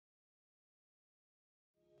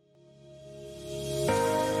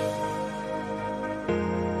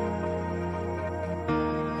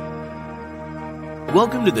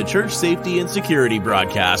Welcome to the Church Safety and Security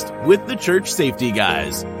broadcast with the Church Safety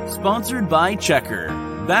Guys, sponsored by Checker,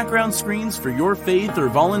 background screens for your faith or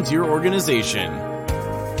volunteer organization.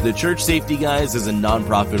 The Church Safety Guys is a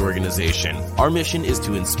nonprofit organization. Our mission is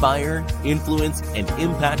to inspire, influence, and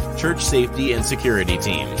impact church safety and security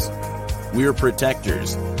teams. We are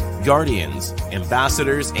protectors, guardians,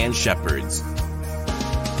 ambassadors, and shepherds.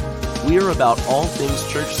 We are about all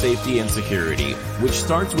things church safety and security, which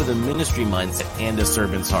starts with a ministry mindset and a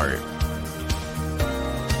servant's heart.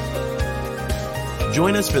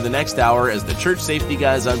 Join us for the next hour as the Church Safety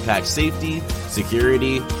Guys unpack safety,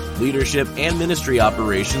 security, leadership, and ministry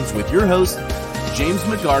operations with your hosts, James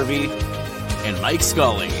McGarvey and Mike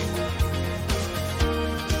Scully.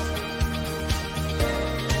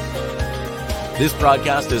 This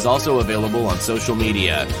broadcast is also available on social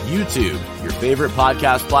media, YouTube, your favorite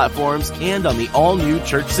podcast platforms, and on the all-new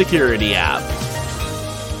Church Security app.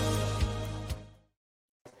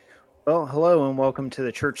 Well, hello and welcome to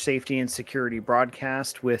the Church Safety and Security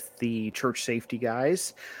broadcast with the Church Safety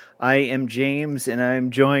Guys. I am James, and I'm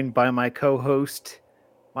joined by my co-host,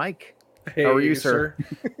 Mike. Hey, how are you, sir?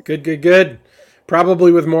 Good.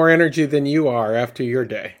 Probably with more energy than you are after your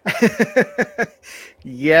day.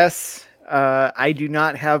 Yes. I do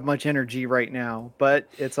not have much energy right now, but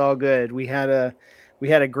it's all good. We had a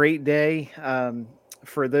great day.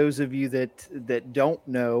 For those of you that don't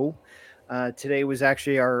know, today was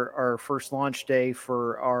actually our first launch day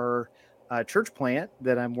for our church plant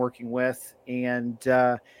that I'm working with, and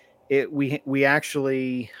we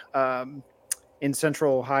actually in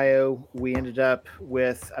Central Ohio we ended up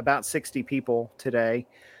with about 60 people today,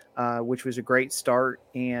 which was a great start.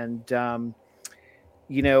 And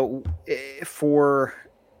for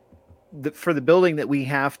the building that we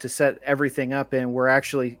have to set everything up in,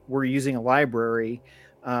 we're using a library,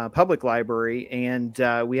 public library, and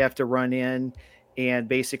we have to run in and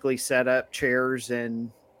basically set up chairs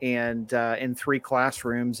and in 3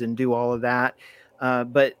 classrooms and do all of that.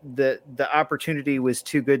 But the opportunity was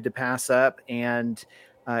too good to pass up, and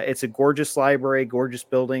it's a gorgeous library, gorgeous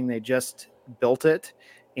building. They just built it.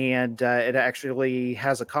 And it actually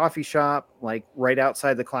has a coffee shop like right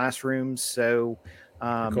outside the classrooms. So,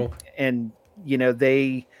 Cool. And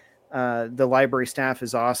the library staff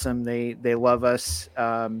is awesome. They love us.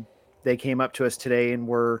 They came up to us today, and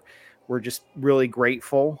we're just really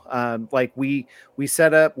grateful. Like we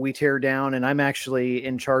set up, we tear down, and I'm actually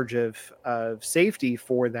in charge of safety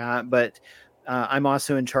for that. But I'm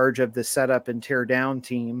also in charge of the setup and tear down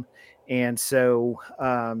team, and so.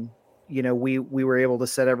 We were able to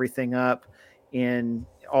set everything up in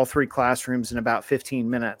all 3 classrooms in about 15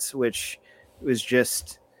 minutes, which was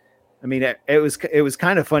just, it was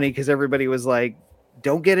kind of funny because everybody was like,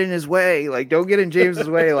 don't get in his way. Like, don't get in James's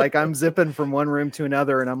way. Like, I'm zipping from one room to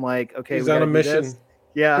another, and I'm like, okay, he's on a mission.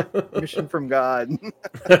 Yeah. Mission from God.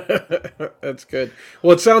 That's good.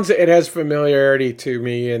 Well, it has familiarity to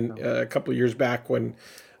me. And a couple of years back when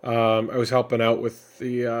I was helping out with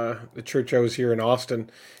the church I was here in Austin,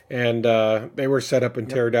 and they were set up and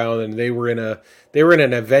tear down, and they were in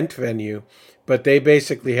an event venue, but they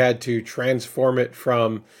basically had to transform it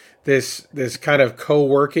from this kind of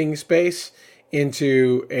co-working space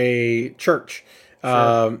into a church.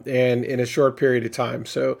 Sure. And in a short period of time.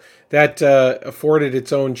 So that afforded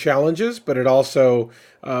its own challenges, but it also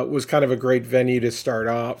was kind of a great venue to start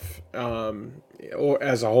off or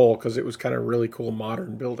as a whole, because it was kind of really cool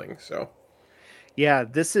modern building. So yeah,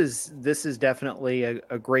 this is definitely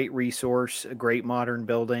a great resource, a great modern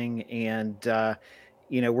building, and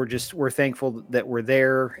we're thankful that we're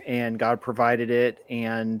there and God provided it,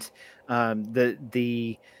 and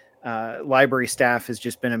the library staff has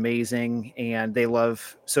just been amazing, and they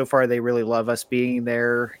really love us being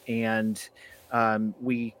there. And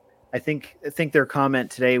I think their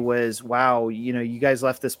comment today was, wow, you guys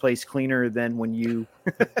left this place cleaner than when you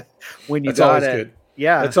That's got always it. Good.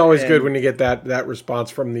 Yeah, it's always good when you get that response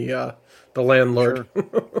from the landlord.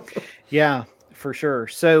 Sure. Yeah, for sure.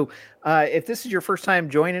 So if this is your first time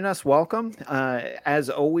joining us, welcome. As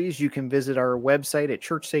always, you can visit our website at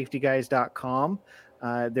churchsafetyguys.com.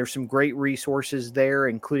 There's some great resources there,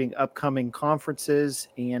 including upcoming conferences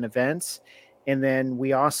and events. And then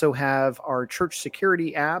we also have our Church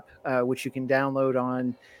Security app, which you can download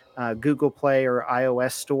on Google Play or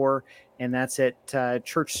iOS Store. And that's at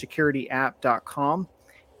churchsecurityapp.com.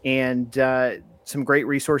 And some great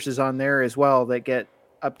resources on there as well that get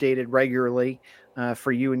updated regularly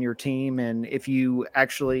for you and your team. And if you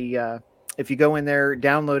actually if you go in there,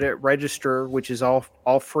 download it, register, which is all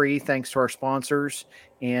free thanks to our sponsors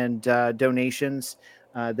and donations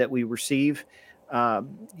that we receive.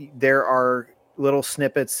 There are little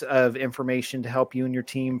snippets of information to help you and your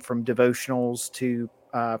team, from devotionals to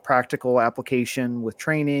practical application with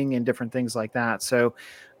training and different things like that. So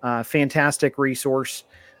fantastic resource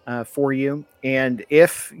for you. And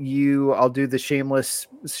if you, I'll do the shameless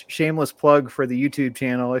plug for the YouTube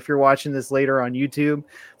channel. If you're watching this later on YouTube,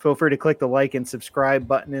 feel free to click the like and subscribe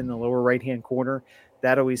button in the lower right-hand corner.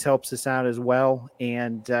 That always helps us out as well.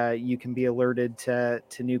 And you can be alerted to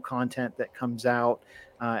new content that comes out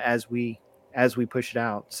as we push it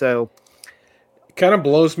out. So kind of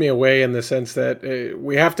blows me away in the sense that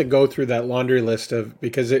we have to go through that laundry list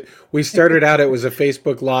because we started out, it was a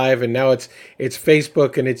Facebook Live, and now it's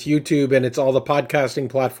Facebook and it's YouTube and it's all the podcasting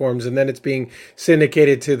platforms, and then it's being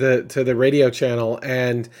syndicated to the radio channel,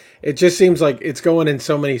 and it just seems like it's going in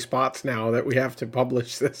so many spots now that we have to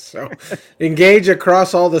publish this. So engage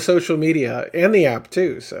across all the social media and the app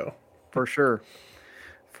too. So for sure.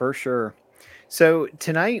 So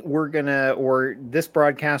tonight this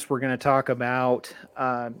broadcast, we're going to talk about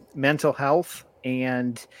mental health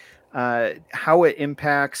and how it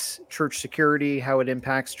impacts church security, how it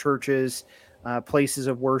impacts churches, places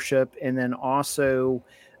of worship. And then also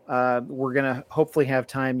we're going to hopefully have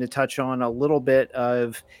time to touch on a little bit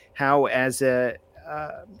of how as a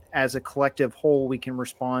collective whole, we can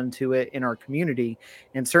respond to it in our community.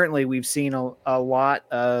 And certainly we've seen a lot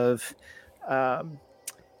of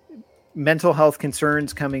mental health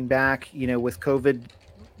concerns coming back, with COVID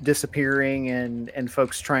disappearing and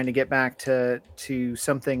folks trying to get back to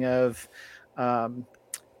something of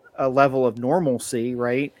a level of normalcy,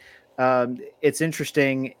 right? It's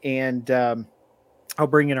interesting, and I'll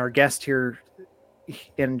bring in our guest here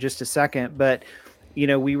in just a second, but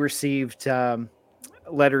we received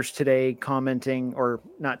letters today commenting, or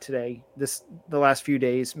not today, the last few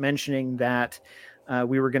days, mentioning that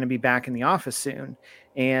we were going to be back in the office soon,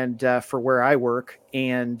 and for where I work.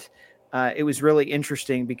 And it was really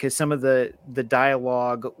interesting because some of the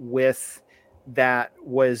dialogue with that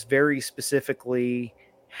was very specifically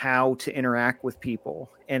how to interact with people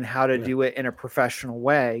and how to do it in a professional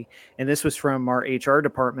way. And this was from our HR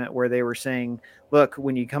department, where they were saying, look,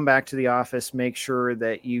 when you come back to the office, make sure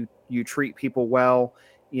that you treat people well,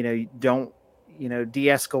 don't,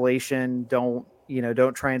 de-escalation, don't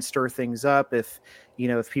try and stir things up. If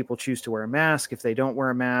people choose to wear a mask, if they don't wear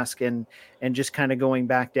a mask, and just kind of going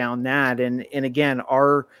back down that. And again,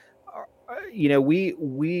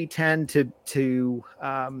 we tend to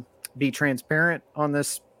be transparent on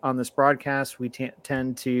this broadcast. We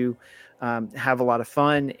tend to have a lot of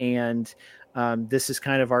fun. And this is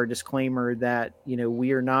kind of our disclaimer that,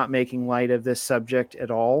 we are not making light of this subject at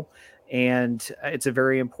all. And it's a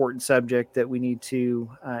very important subject that we need to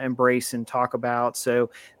embrace and talk about. So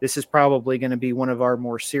this is probably going to be one of our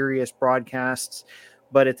more serious broadcasts.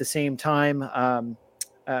 But at the same time,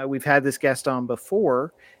 we've had this guest on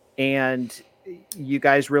before, and you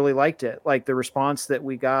guys really liked it. Like, the response that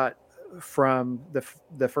we got from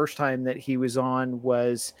the first time that he was on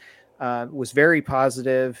was very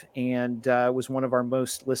positive, and was one of our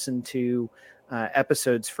most listened to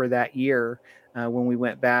episodes for that year. When we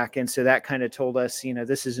went back. And so that kind of told us,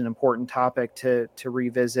 this is an important topic to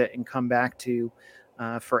revisit and come back to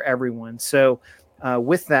for everyone. So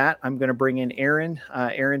with that, I'm going to bring in Aaron.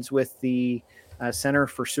 Aaron's with the Center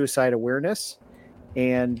for Suicide Awareness.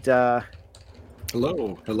 And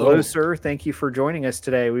hello, sir. Thank you for joining us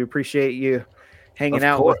today. We appreciate you hanging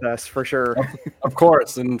out with us, for sure. Of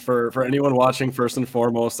course. And for anyone watching, first and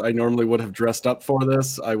foremost, I normally would have dressed up for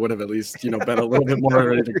this. I would have at least, been a little bit more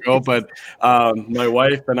ready to go. But my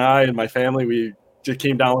wife and I and my family, we just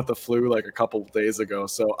came down with the flu like a couple of days ago.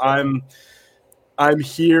 So I'm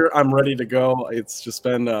here. I'm ready to go. It's just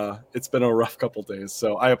been a rough couple of days.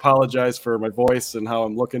 So I apologize for my voice and how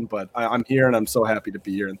I'm looking, but I'm here, and I'm so happy to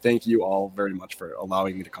be here. And thank you all very much for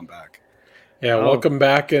allowing me to come back. Yeah, welcome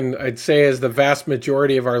back. And I'd say, as the vast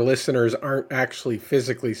majority of our listeners aren't actually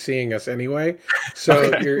physically seeing us anyway,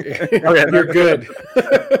 so you're good.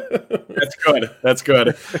 That's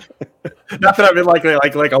good. Not that I've been like a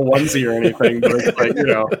onesie or anything, but it's like,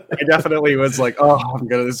 I definitely was like,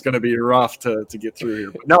 this is gonna be rough to get through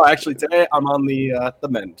here. But no, actually today I'm on the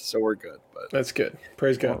mend, so we're good. But that's good.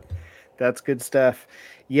 Praise God. That's good stuff.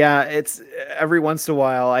 Yeah, it's every once in a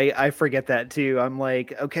while I forget that too. I'm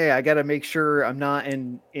like, okay, I got to make sure I'm not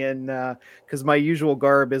in because my usual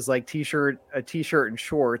garb is like a t-shirt and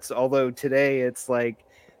shorts. Although today it's like,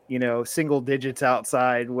 single digits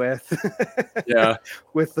outside with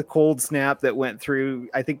with the cold snap that went through.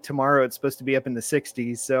 I think tomorrow it's supposed to be up in the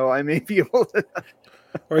 60s, so I may be able to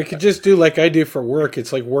Or you could just do like I do for work.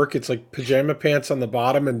 It's like pajama pants on the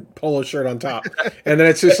bottom and polo shirt on top. And then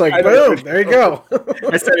it's just like, boom, there you go.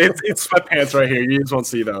 I said it's sweatpants right here. You just won't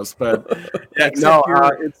see those. But yeah,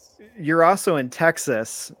 you're also in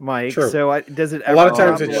Texas, Mike. True. So does it ever a lot of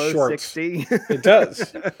times it's below shorts. 60? It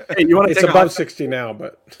does. Hey, you want to it's above 60 now,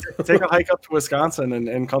 but take a hike up to Wisconsin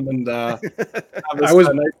and come and I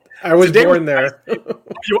was born there.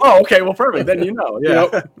 Oh, okay. Well, perfect. Then you know. Yeah.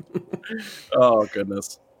 Yep. Oh,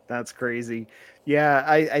 goodness. That's crazy. Yeah,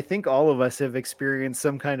 I think all of us have experienced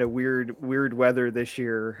some kind of weird weather this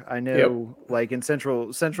year. I know, like in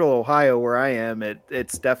central Ohio where I am,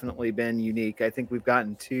 it's definitely been unique. I think we've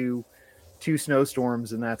gotten two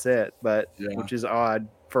snowstorms and that's it, but which is odd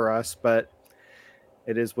for us, but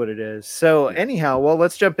it is what it is. So anyhow, well,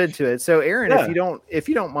 let's jump into it. So Aaron, if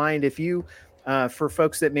you don't mind, if you for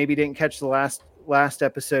folks that maybe didn't catch the last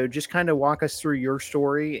episode, just kind of walk us through your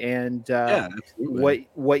story and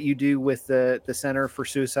what you do with the Center for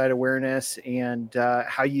Suicide Awareness and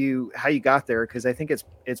how you got there, because I think it's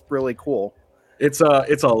really cool. It's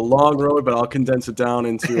a long road, but I'll condense it down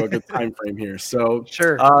into a good time frame here. So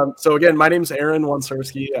sure. So again, my name's Aaron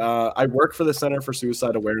Wonserski. I work for the Center for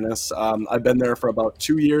Suicide Awareness. I've been there for about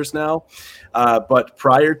 2 years now. But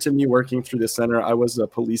prior to me working through the center, I was a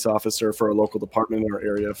police officer for a local department in our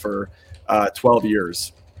area for 12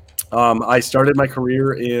 years. I started my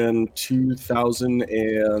career in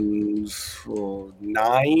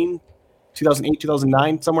 2008,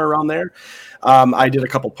 2009, somewhere around there. I did a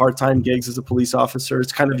couple part-time gigs as a police officer.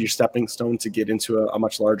 It's kind of your stepping stone to get into a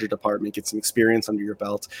much larger department, get some experience under your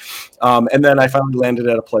belt. And then I finally landed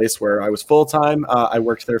at a place where I was full-time. I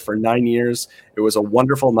worked there for 9 years. It was a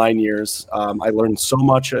wonderful 9 years. I learned so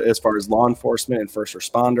much as far as law enforcement and first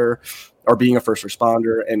responder, or being a first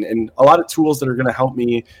responder, and a lot of tools that are going to help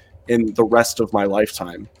me in the rest of my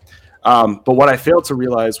lifetime. But what I failed to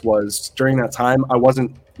realize was during that time, I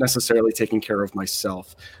wasn't necessarily taking care of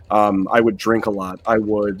myself. I would drink a lot. I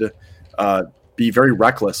would be very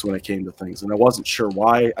reckless when it came to things, and I wasn't sure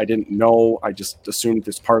why. I didn't know. I just assumed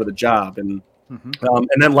it's part of the job, and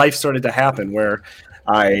then life started to happen where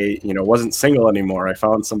I, wasn't single anymore. I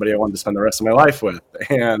found somebody I wanted to spend the rest of my life with,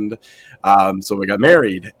 and so we got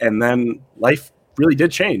married, and then life really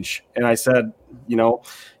did change. And I said,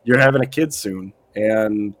 you're having a kid soon,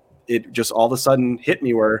 and it just all of a sudden hit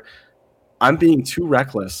me where I'm being too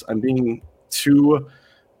reckless. I'm being too,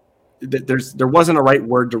 there wasn't a right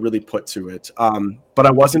word to really put to it. But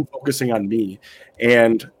I wasn't focusing on me.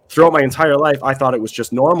 And throughout my entire life, I thought it was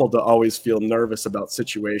just normal to always feel nervous about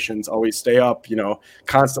situations, always stay up,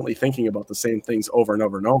 constantly thinking about the same things over and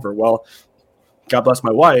over and over. Well, God bless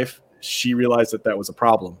my wife. She realized that was a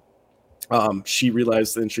problem. She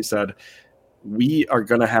realized, and she said, we are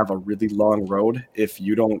going to have a really long road if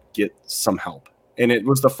you don't get some help. And it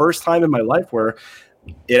was the first time in my life where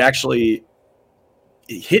it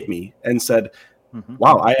hit me and said,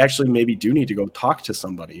 wow, I actually maybe do need to go talk to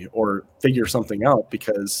somebody or figure something out,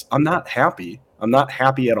 because I'm not happy. I'm not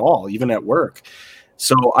happy at all, even at work.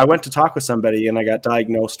 So I went to talk with somebody, and I got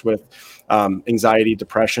diagnosed with anxiety,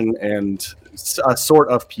 depression, and a sort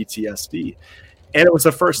of PTSD. And it was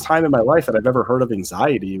the first time in my life that I've ever heard of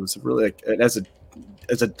anxiety. It was really as a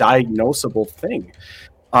diagnosable thing.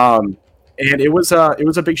 And it was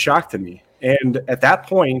a big shock to me. And at that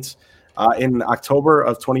point, in October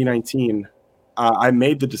of 2019, I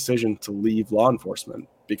made the decision to leave law enforcement,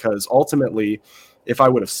 because ultimately, if I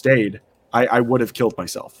would have stayed, I would have killed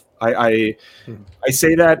myself. I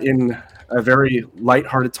say that in a very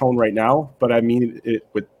lighthearted tone right now, but I mean it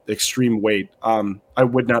with extreme weight. I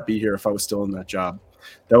would not be here if I was still in that job.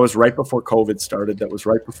 That was right before COVID started. That was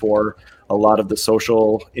right before a lot of the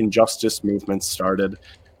social injustice movements started.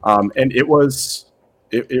 And it would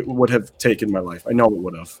have taken my life. I know it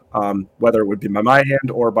would have, whether it would be by my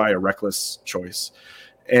hand or by a reckless choice.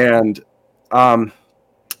 And I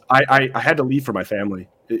had to leave for my family.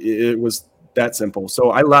 It was that simple.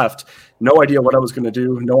 So I left, no idea what I was going to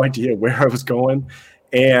do, no idea where I was going.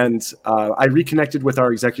 And I reconnected with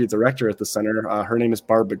our executive director at the center. Her name is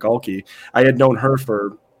Barb Bigalki. I had known her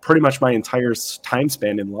for pretty much my entire time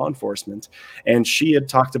span in law enforcement. And she had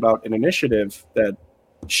talked about an initiative that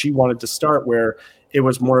she wanted to start where it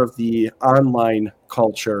was more of the online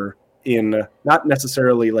culture, in not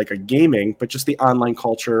necessarily like a gaming, but just the online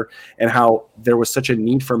culture, and how there was such a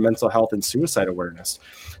need for mental health and suicide awareness.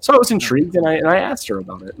 So I was intrigued, and I asked her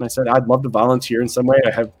about it, and I said, I'd love to volunteer in some way.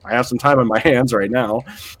 I have some time on my hands right now.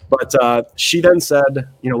 But she then said,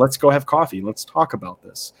 let's go have coffee. Let's talk about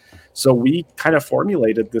this. So we kind of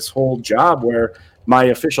formulated this whole job where my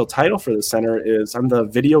official title for the center is I'm the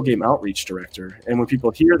video game outreach director. And when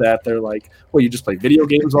people hear that, they're like, well, you just play video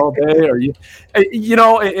games all day? Or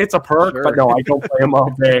it's a perk, sure. But no, I don't play them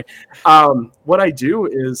all day. What I do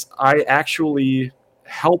is I actually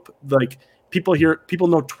help, like, people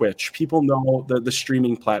know Twitch, people know the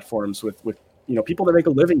streaming platforms with people that make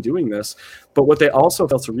a living doing this. But what they also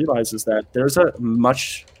fail to realize is that there's a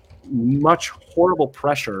much horrible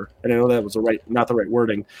pressure, and I know that was not the right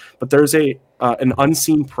wording, but there's an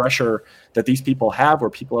unseen pressure that these people have, where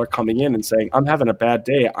people are coming in and saying, I'm having a bad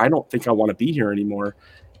day, I don't think I want to be here anymore.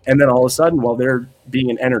 And then all of a sudden, while they're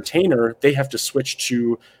being an entertainer, they have to switch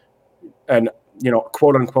to an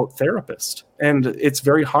quote unquote therapist, and it's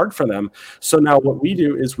very hard for them. So now what we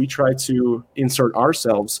do is we try to insert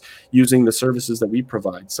ourselves using the services that we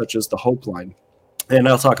provide, such as the Hope Line. And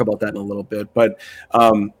I'll talk about that in a little bit. But,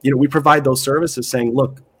 we provide those services saying,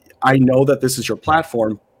 look, I know that this is your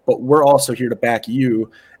platform, but we're also here to back you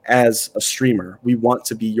as a streamer. We want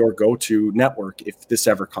to be your go-to network if this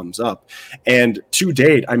ever comes up. And to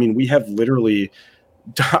date, we have literally,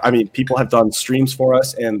 people have done streams for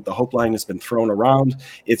us, and the Hope Line has been thrown around.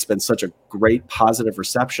 It's been such a great positive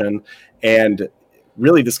reception. And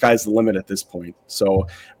really, the sky's the limit at this point. So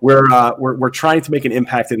we're trying to make an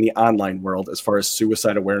impact in the online world as far as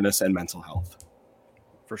suicide awareness and mental health.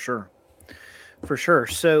 For sure.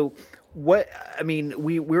 So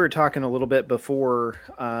we were talking a little bit before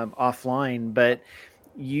offline, but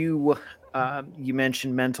you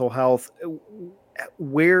mentioned mental health.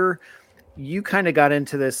 Where you kind of got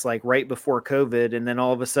into this like right before COVID, and then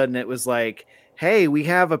all of a sudden it was like, hey, we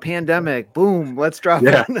have a pandemic. Boom, let's drop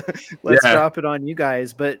it on you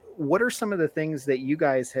guys. But what are some of the things that you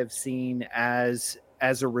guys have seen as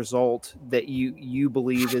a result that you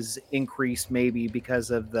believe is increased maybe because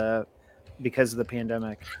of the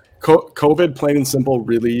pandemic? COVID, plain and simple,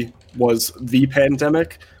 really was the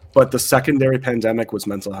pandemic. But the secondary pandemic was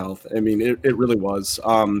mental health. It really was.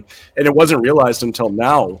 And it wasn't realized until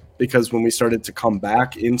now, because when we started to come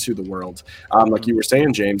back into the world, like you were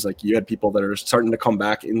saying, James, like you had people that are starting to come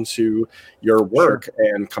back into your work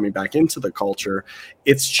and coming back into the culture.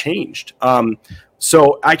 It's changed.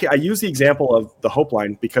 So I use the example of the Hope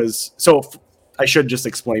Line because I should just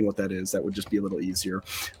explain what that is. That would just be a little easier.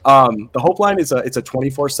 The Hope Line it's a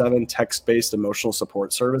 24/7 text-based emotional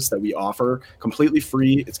support service that we offer, completely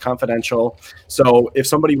free. It's confidential. So if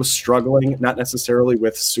somebody was struggling, not necessarily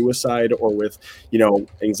with suicide or with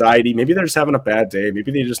anxiety, maybe they're just having a bad day,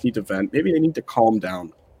 maybe they just need to vent, maybe they need to calm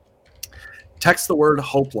down, text the word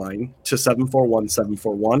Hope Line to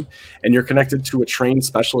 741-741, and you're connected to a trained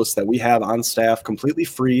specialist that we have on staff, completely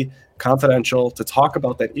free, confidential, to talk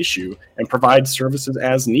about that issue and provide services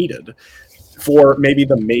as needed for maybe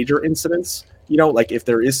the major incidents. Like if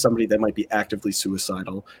there is somebody that might be actively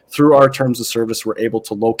suicidal, through our terms of service, we're able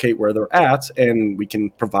to locate where they're at, and we can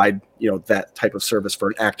provide, that type of service for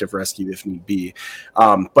an active rescue if need be.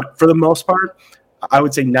 But for the most part, I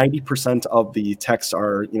would say 90% of the texts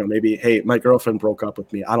are, maybe, hey, my girlfriend broke up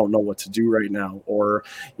with me, I don't know what to do right now. Or,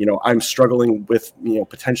 I'm struggling with,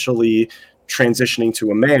 potentially transitioning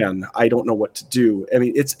to a man, I don't know what to do.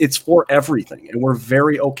 It's for everything, and we're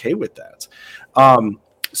very okay with that.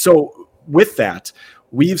 So with that,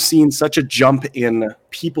 we've seen such a jump in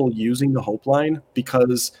people using the Hope Line,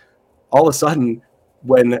 because all of a sudden,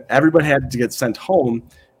 when everybody had to get sent home,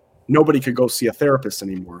 nobody could go see a therapist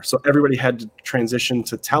anymore. So everybody had to transition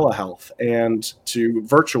to telehealth and to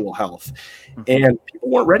virtual health. And people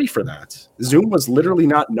weren't ready for that. Zoom was literally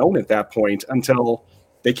not known at that point until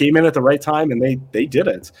they came in at the right time, and they did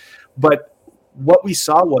it. But what we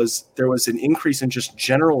saw was there was an increase in just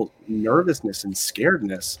general nervousness and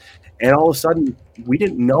scaredness. And all of a sudden, we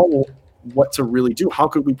didn't know what to really do. How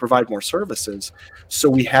could we provide more services? So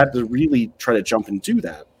we had to really try to jump and do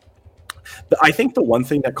that. I think the one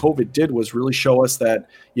thing that COVID did was really show us that,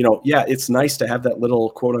 it's nice to have that little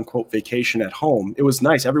quote unquote vacation at home. It was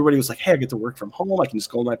nice. Everybody was like, hey, I get to work from home. I can just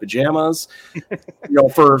go in my pajamas,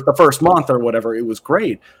 for the first month or whatever. It was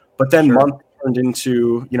great. But then month turned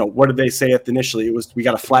into, what did they say initially? It was, we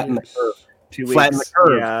got to flatten the curve. 2 weeks. Flatten the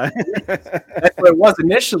curve. Yeah. That's what it was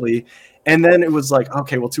initially. And then it was like,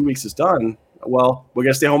 okay, well, 2 weeks is done. Well, we're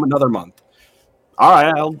going to stay home another month. All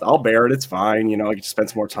right, I'll bear it. It's fine. I can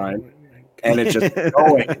spend some more time. And it's just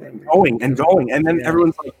going. And then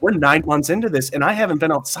everyone's like, we're 9 months into this, and I haven't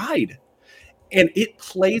been outside. And it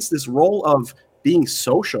plays this role of being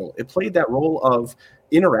social. It played that role of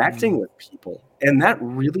interacting with people. And that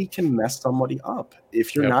really can mess somebody up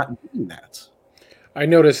if you're not doing that. I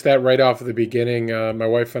noticed that right off of the beginning, my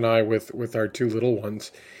wife and I with our two little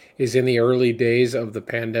ones. is in the early days of the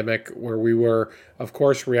pandemic, where we were, of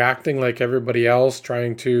course, reacting like everybody else,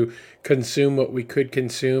 trying to consume what we could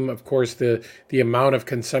consume. Of course, the amount of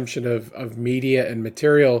consumption of media and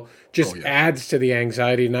material just adds to the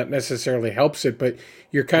anxiety, not necessarily helps it, but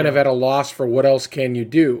you're kind of at a loss for what else can you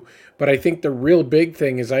do. But I think the real big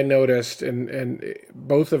thing is I noticed, and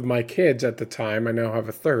both of my kids at the time, I now have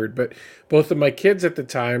a third, but both of my kids at the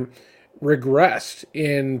time regressed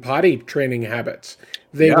in potty training habits.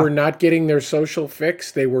 They were not getting their social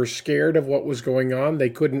fix. They were scared of what was going on. They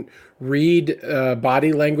couldn't read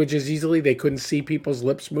body language as easily. They couldn't see people's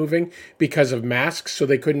lips moving because of masks, so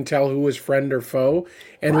they couldn't tell who was friend or foe.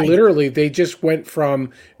 And literally, they just went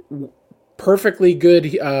from perfectly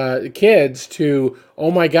good kids to,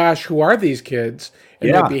 oh my gosh, who are these kids?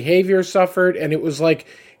 And their behavior suffered. And it was like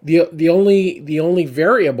the only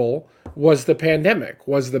variable was the pandemic,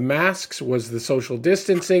 was the masks, was the social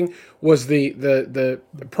distancing, was the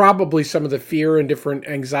probably some of the fear and different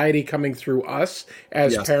anxiety coming through us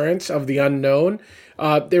as parents of the unknown.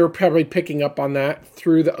 They were probably picking up on that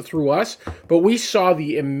through us, but we saw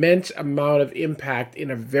the immense amount of impact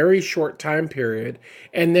in a very short time period,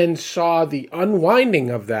 and then saw the unwinding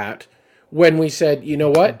of that when we said, you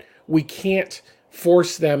know what, we can't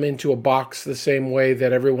force them into a box the same way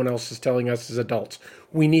that everyone else is telling us as adults.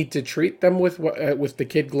 We need to treat them with the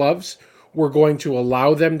kid gloves. We're going to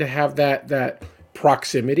allow them to have that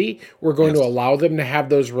proximity. We're going to allow them to have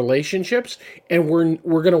those relationships, and we're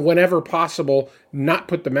going to, whenever possible, not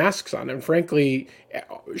put the masks on. And frankly,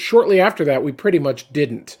 shortly after that, we pretty much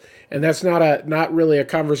didn't. And that's not really a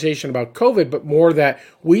conversation about COVID, but more that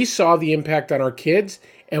we saw the impact on our kids,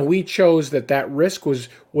 and we chose that risk was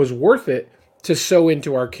worth it to sow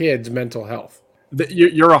into our kids' mental health.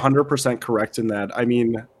 You're 100% correct in that. I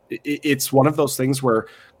mean, it's one of those things where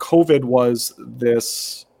COVID was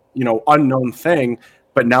this, unknown thing,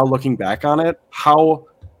 but now looking back on it, how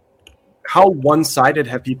one-sided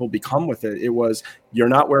have people become with it? It was, you're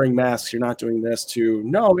not wearing masks, you're not doing this, to,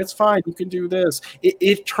 no, it's fine, you can do this.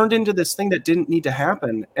 It turned into this thing that didn't need to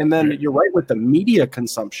happen. And then you're right, with the media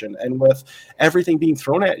consumption and with everything being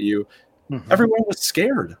thrown at you, everyone was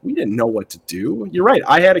scared. We didn't know what to do. You're right.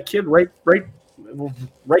 I had a kid right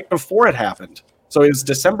before it happened. So it was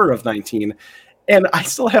December of 19, and I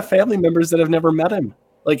still have family members that have never met him.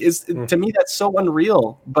 Like, to me, that's so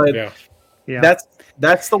unreal. But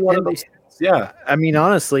that's the one of those things. Yeah. I mean,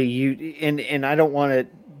 honestly, and I don't want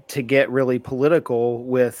to get really political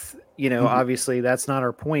with, obviously that's not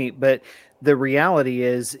our point, but the reality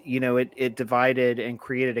is, it divided and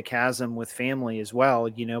created a chasm with family as well.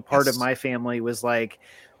 Part of my family was like,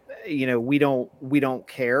 we don't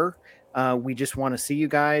care. We just want to see you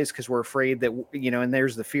guys because we're afraid that, and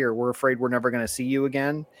there's the fear. We're afraid we're never going to see you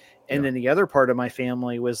again. And then the other part of my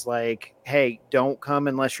family was like, hey, don't come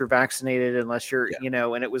unless you're vaccinated, unless you're,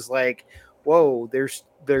 and it was like, whoa,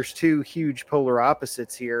 there's two huge polar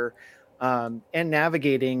opposites here. And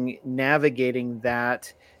navigating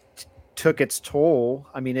that took its toll.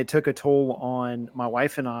 I mean, it took a toll on my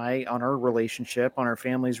wife and I, on our relationship, on our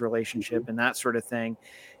family's relationship, and that sort of thing.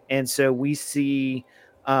 And so we see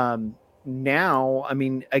now, I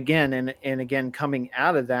mean, again, and again, coming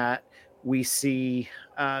out of that, we see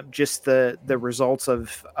just the results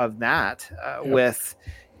of that with,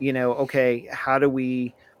 okay, how do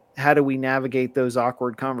we navigate those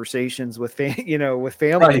awkward conversations with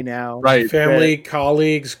family now, right? Family,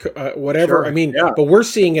 colleagues, whatever. Sure. I mean, but we're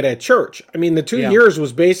seeing it at church. I mean, the 2 years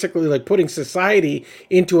was basically like putting society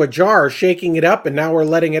into a jar, shaking it up, and now we're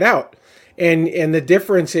letting it out. And the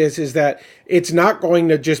difference is that it's not going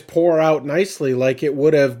to just pour out nicely like it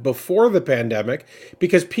would have before the pandemic,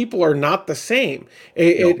 because people are not the same.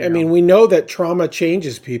 I mean, we know that trauma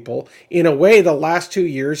changes people. In a way, the last 2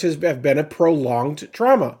 years have been a prolonged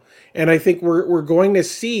trauma. And I think we're going to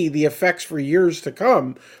see the effects for years to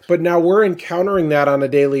come. But now we're encountering that on a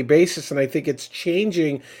daily basis. And I think it's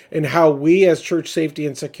changing in how we as church safety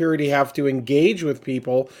and security have to engage with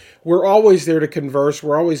people. We're always there to converse.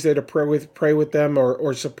 We're always there to pray with them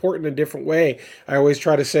or support in a different way. I always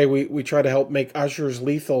try to say we try to help make ushers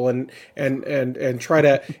lethal and try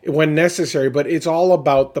to, when necessary. But it's all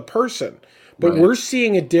about the person. But we're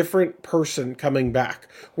seeing a different person coming back.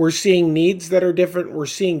 We're seeing needs that are different. We're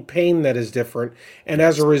seeing pain that is different. And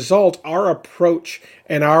as a result, our approach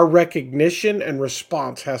and our recognition and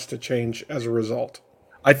response has to change as a result.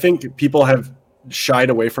 I think people have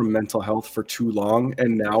shied away from mental health for too long,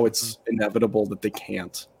 and now it's inevitable that they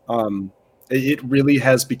can't. It really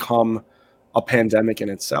has become a pandemic in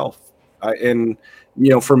itself. And,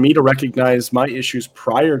 for me to recognize my issues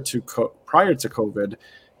prior to COVID,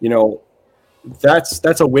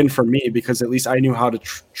 that's a win for me, because at least I knew how to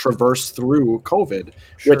traverse through COVID,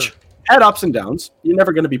 Sure. which had ups and downs. You're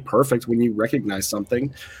never going to be perfect when you recognize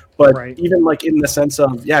something, but Right. even like in the sense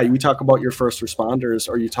of, yeah, you talk about your first responders,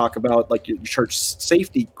 or you talk about like your church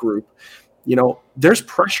safety group, you know, there's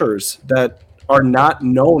pressures that are not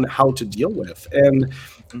known how to deal with. And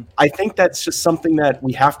I think that's just something that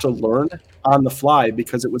we have to learn on the fly,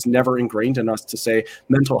 because it was never ingrained in us to say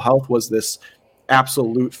mental health was this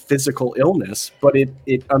absolute physical illness, but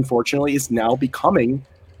it unfortunately is now becoming,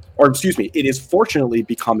 or excuse me, it is fortunately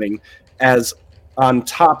becoming as on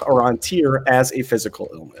top or on tier as a physical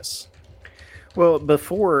illness. Well,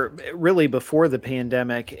 before the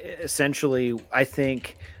pandemic, essentially, I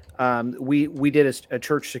think we did a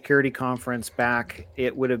church security conference back.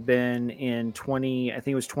 It would have been in I think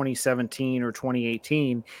it was 2017 or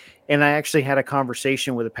 2018, and I actually had a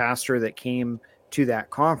conversation with a pastor that came to that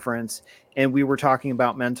conference, and we were talking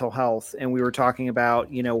about mental health, and we were talking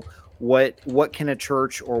about, you know, what can a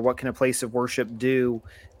church or what can a place of worship do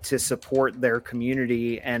to support their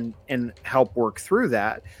community and help work through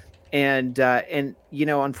that. And you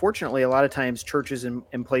know, unfortunately, a lot of times churches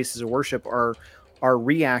and places of worship are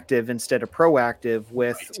reactive instead of proactive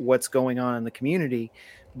with what's going on in the community.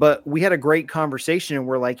 But we had a great conversation, and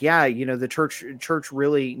we're like, yeah, you know, the church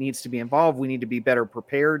really needs to be involved. We need to be better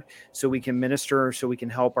prepared so we can minister, so we can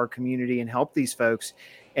help our community and help these folks.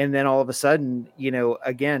 And then all of a sudden, you know,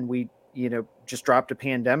 again, we, you know, just dropped a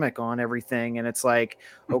pandemic on everything. And it's like,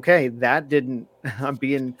 okay, that didn't, I'm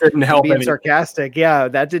being sarcastic. Yeah.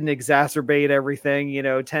 That didn't exacerbate everything, you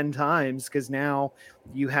know, 10 times. Cause now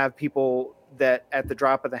you have people that at the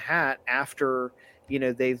drop of the hat, after, you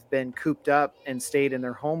know, they've been cooped up and stayed in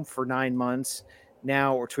their home for 9 months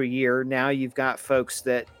now, or to a year. Now you've got folks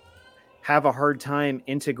that have a hard time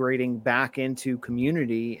integrating back into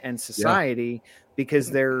community and society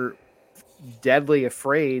because they're deadly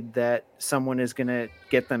afraid that someone is going to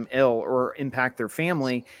get them ill or impact their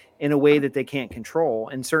family in a way that they can't control.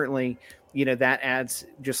 And certainly, you know, that adds,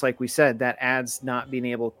 just like we said, that adds not being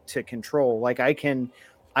able to control. Like I can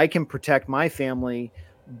protect my family,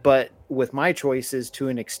 but with my choices to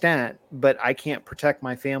an extent, but I can't protect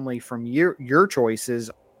my family from your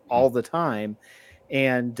choices all the time.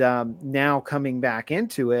 And now coming back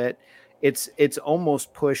into it, it's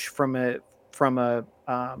almost pushed from a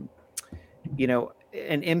you know,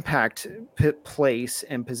 an impact place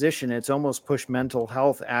and position. It's almost pushed mental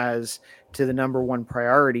health as to the number one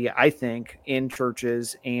priority, I think, in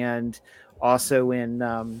churches and also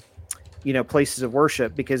in you know, places of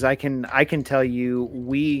worship, because I can tell you,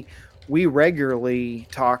 we regularly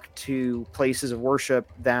talk to places of worship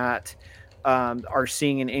that are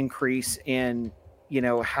seeing an increase in, you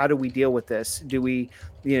know, how do we deal with this? Do we,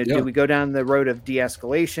 you know, do we go down the road of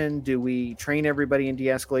de-escalation? Do we train everybody in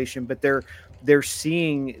de-escalation? But they're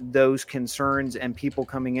seeing those concerns and people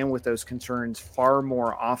coming in with those concerns far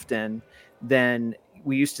more often than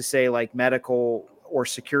we used to say, like medical or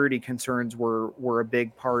security concerns were a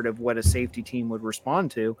big part of what a safety team would respond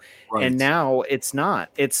to. Right. And now it's not.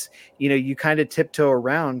 It's, you know, you kind of tiptoe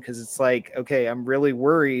around because it's like, okay, I'm really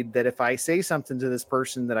worried that if I say something to this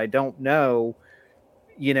person that I don't know,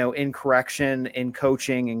 you know, in correction, in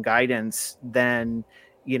coaching and guidance, then,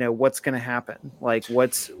 you know, what's going to happen? Like,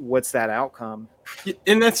 what's that outcome?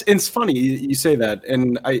 And it's funny you say that.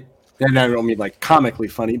 And I don't mean like comically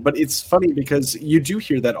funny, but it's funny because you do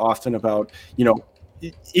hear that often about, you know,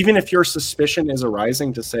 even if your suspicion is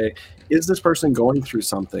arising, to say, is this person going through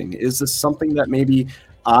something? Is this something that maybe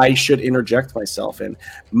I should interject myself in?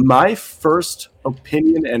 My first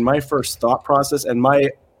opinion and my first thought process and my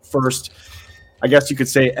first, I guess you could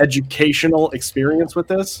say, educational experience with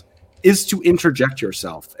this is to interject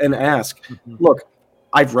yourself and ask, look,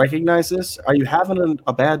 I've recognized this. Are you having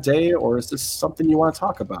a bad day, or is this something you want to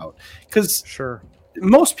talk about? Because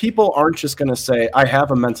most people aren't just going to say, I have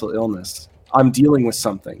a mental illness, I'm dealing with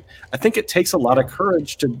something. I think it takes a lot of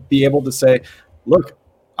courage to be able to say, look,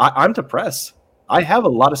 I'm depressed. I have a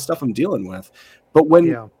lot of stuff I'm dealing with. But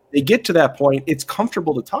when they get to that point, it's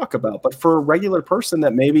comfortable to talk about. But for a regular person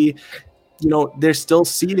that maybe, you know, they still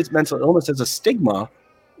see this mental illness as a stigma.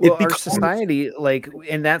 Well, our society, like,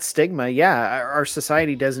 in that stigma, our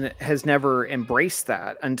society has never embraced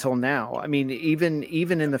that until now. I mean, even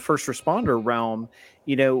in the first responder realm,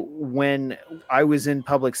 you know, when I was in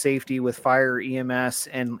public safety with fire, EMS,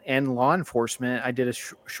 and law enforcement, I did a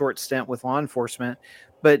short stint with law enforcement.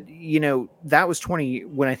 But, you know, that was 20.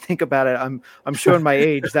 When I think about it, I'm showing my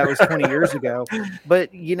age. That was 20 years ago.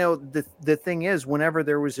 But, you know, the thing is, whenever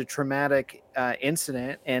there was a traumatic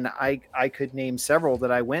incident, and I could name several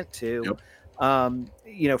that I went to,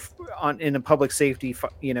 in a public safety,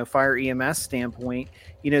 fire EMS standpoint,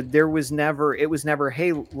 it was never,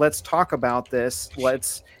 hey, let's talk about this.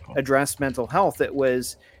 Let's address mental health. It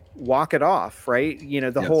was walk it off. Right.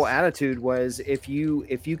 The whole attitude was, if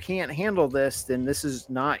you can't handle this, then this is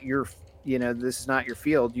not your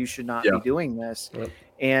field. You should not be doing this. Yep.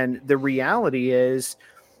 And the reality is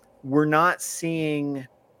we're not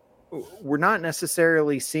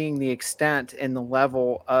necessarily seeing the extent and the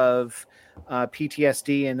level of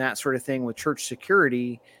PTSD and that sort of thing with church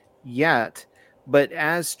security yet. But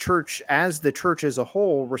as the church as a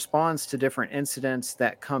whole responds to different incidents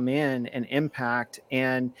that come in and impact,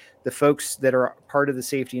 and the folks that are part of the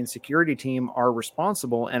safety and security team are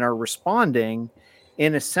responsible and are responding,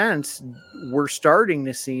 in a sense, we're starting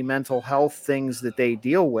to see mental health things that they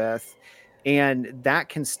deal with. And that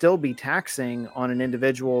can still be taxing on an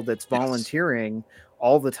individual that's volunteering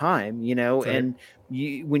all the time, right. And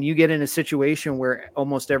when you get in a situation where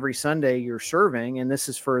almost every Sunday you're serving, and this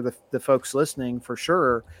is for the folks listening for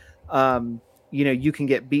sure, you can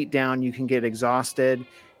get beat down, you can get exhausted,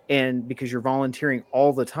 and because you're volunteering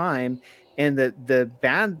all the time. And the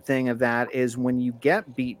bad thing of that is when you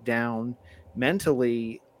get beat down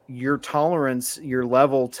mentally, your tolerance, your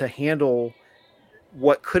level to handle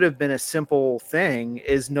what could have been a simple thing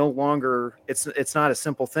is no longer, it's not a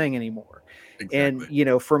simple thing anymore. Exactly.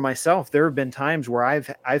 And, for myself, there have been times where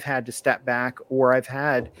I've had to step back, or I've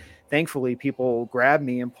had, thankfully, people grab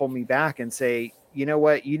me and pull me back and say, you know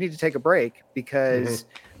what, you need to take a break, because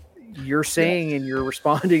you're saying and you're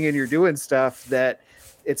responding and you're doing stuff that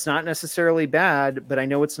it's not necessarily bad, but I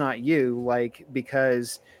know it's not you,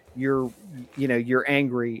 because you're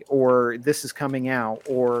angry, or this is coming out,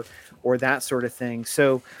 or that sort of thing.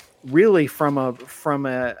 So really from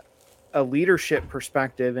a leadership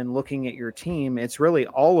perspective and looking at your team, it's really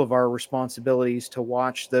all of our responsibilities to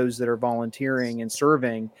watch those that are volunteering and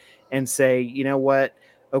serving and say, you know what,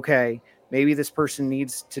 okay, maybe this person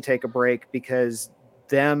needs to take a break because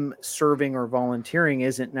them serving or volunteering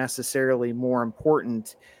isn't necessarily more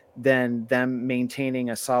important than them maintaining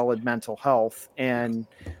a solid mental health. And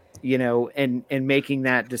and making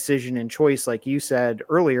that decision and choice, like you said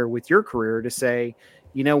earlier with your career, to say,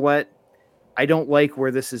 you know what, I don't like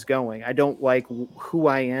where this is going. I don't like who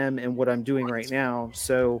I am and what I'm doing right now.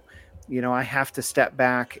 So, I have to step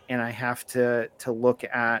back, and I have to look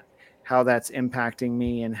at how that's impacting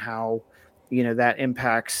me, and how, that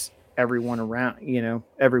impacts everyone around,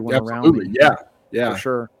 everyone around me. Yeah. For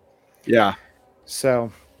sure. Yeah.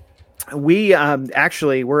 So we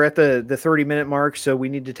we're at the 30-minute mark, so we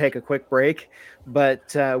need to take a quick break.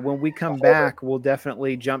 But when we come back, we'll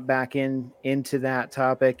definitely jump back into that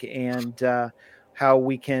topic and how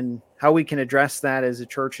we can address that as a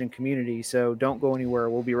church and community. So don't go anywhere.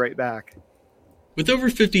 We'll be right back. With over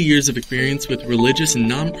 50 years of experience with religious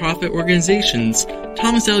and nonprofit organizations,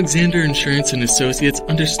 Thomas Alexander Insurance & Associates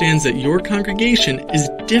understands that your congregation is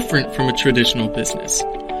different from a traditional business.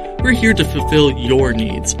 We're here to fulfill your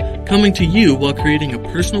needs, coming to you while creating a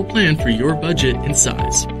personal plan for your budget and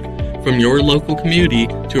size. From your local community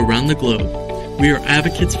to around the globe, we are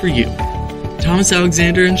advocates for you. Thomas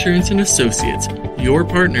Alexander Insurance & Associates, your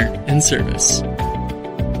partner in service.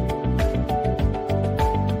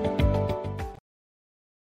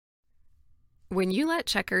 When you let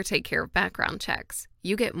Checker take care of background checks,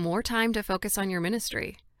 you get more time to focus on your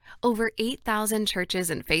ministry. Over 8,000 churches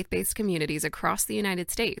and faith-based communities across the United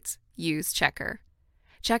States use Checker.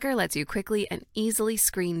 Checker lets you quickly and easily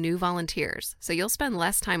screen new volunteers, so you'll spend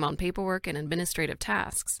less time on paperwork and administrative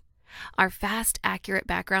tasks. Our fast, accurate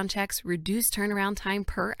background checks reduce turnaround time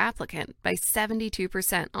per applicant by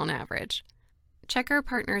 72% on average. Checker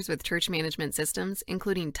partners with church management systems,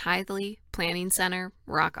 including Tithely, Planning Center,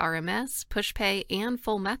 Rock RMS, PushPay, and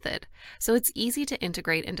Full Method, so it's easy to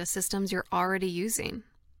integrate into systems you're already using.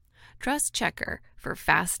 Trust Checker for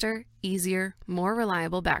faster, easier, more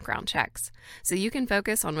reliable background checks, so you can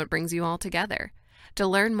focus on what brings you all together. To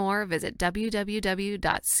learn more, visit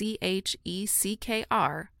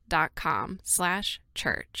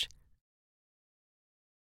www.checkr.com/church.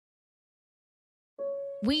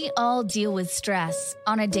 We all deal with stress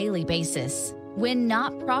on a daily basis. When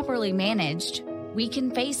not properly managed, we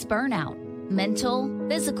can face burnout, mental,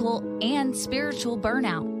 physical, and spiritual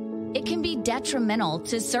burnout. It can be detrimental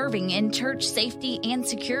to serving in church safety and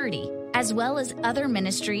security, as well as other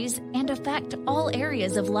ministries, and affect all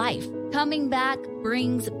areas of life. Coming Back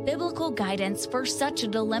brings biblical guidance for such a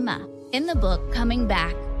dilemma. In the book Coming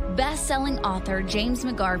Back, best-selling author James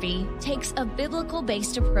McGarvey takes a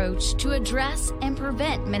biblical-based approach to address and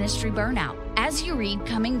prevent ministry burnout. As As you read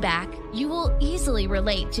Coming Back, you will easily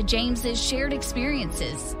relate to James's shared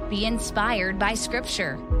experiences, be inspired by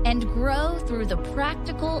Scripture, and grow through the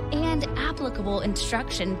practical and applicable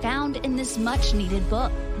instruction found in this much-needed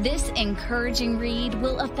book. This encouraging read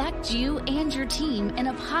will affect you and your team in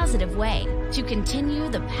a positive way to continue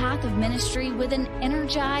the path of ministry with an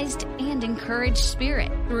energized and encouraged spirit.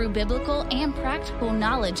 Through biblical and practical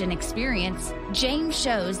knowledge and experience, James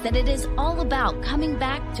shows that it is all about coming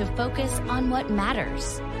back to focus on what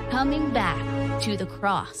matters, coming back to the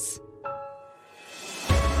cross.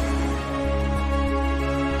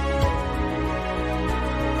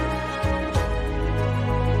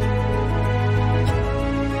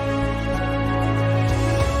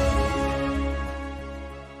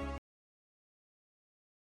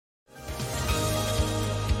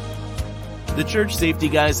 The Church Safety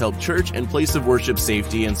Guys help church and place of worship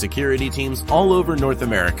safety and security teams all over North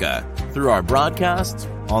America through our broadcasts,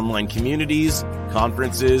 online communities,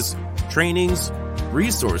 conferences, trainings,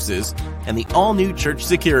 resources, and the all-new Church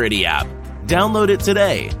Security app. Download it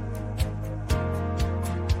today.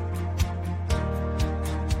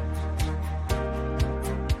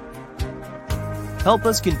 Help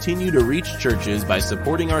us continue to reach churches by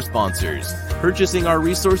supporting our sponsors, purchasing our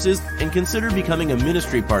resources, and consider becoming a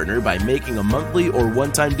ministry partner by making a monthly or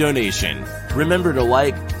one-time donation. Remember to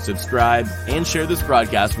like, subscribe, and share this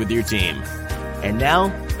broadcast with your team. And now,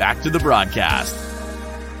 back to the broadcast.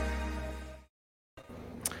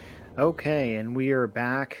 Okay, and we are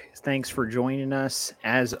back. Thanks for joining us.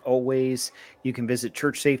 As always, you can visit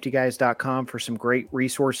churchsafetyguys.com for some great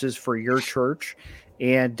resources for your church.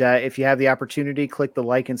 And if you have the opportunity, click the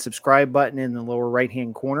like and subscribe button in the lower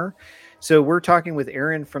right-hand corner. So we're talking with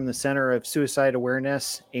Aaron from the Center of Suicide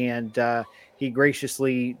Awareness, and he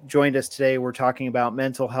graciously joined us today. We're talking about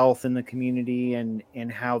mental health in the community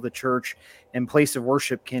and how the church and place of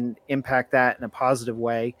worship can impact that in a positive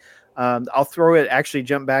way. I'll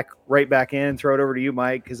jump right back in and throw it over to you,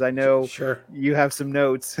 Mike, because I know you have some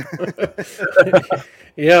notes.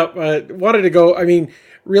 Yeah, wanted to go. I mean,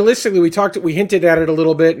 realistically, we hinted at it a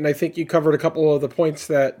little bit, and I think you covered a couple of the points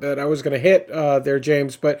that I was going to hit there,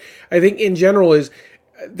 James. But I think in general is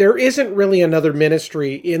there isn't really another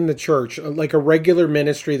ministry in the church, like a regular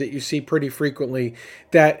ministry that you see pretty frequently,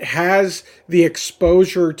 that has the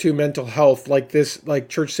exposure to mental health like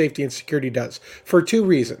Church Safety and Security does, for two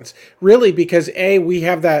reasons. Really, because A, we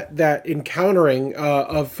have that encountering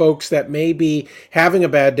of folks that may be having a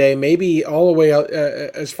bad day, maybe all the way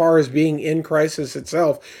as far as being in crisis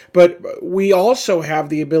itself. But we also have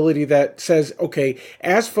the ability that says, okay,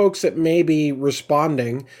 as folks that may be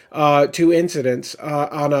responding to incidents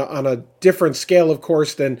on a different scale, of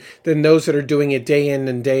course, than those that are doing it day in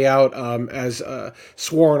and day out as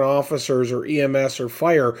sworn officers or EMS or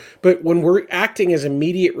fire. But when we're acting as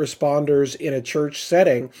immediate responders in a church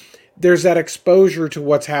setting, there's that exposure to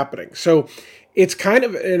what's happening. So it's kind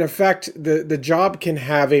of, in effect, the job can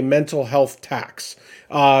have a mental health tax,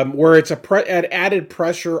 where it's an added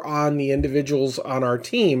pressure on the individuals on our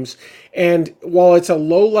teams. And while it's a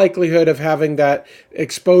low likelihood of having that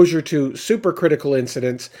exposure to supercritical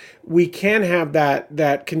incidents, we can have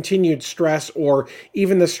that continued stress, or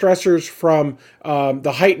even the stressors from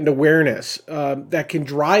the heightened awareness that can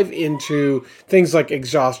drive into things like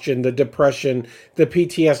exhaustion, the depression, the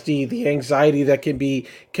PTSD, the anxiety that can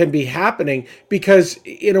be happening, because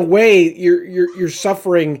in a way you're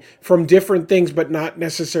suffering from different things but not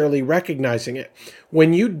necessarily recognizing it.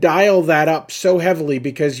 When you dial that up so heavily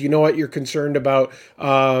because you know what, you're concerned about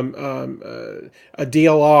a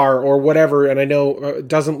DLR or whatever, and I know it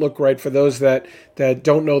doesn't look right for those that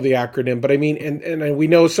don't know the acronym, but I mean, and we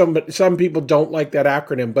know some people don't like that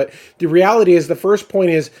acronym, but the reality is the first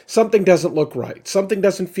point is something doesn't look right, something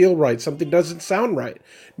doesn't feel right, something doesn't sound right.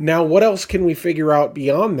 Now, what else can we figure out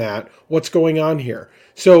beyond that? What's going on here?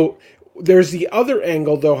 So there's the other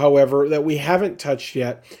angle, though, however, that we haven't touched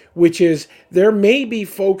yet, which is there may be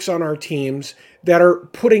folks on our teams that are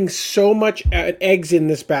putting so much eggs in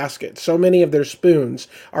this basket. So many of their spoons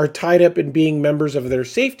are tied up in being members of their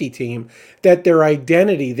safety team that their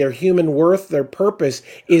identity, their human worth, their purpose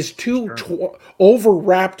is too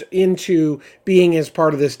overwrapped into being as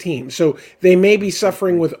part of this team. So they may be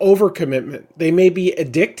suffering with overcommitment. They may be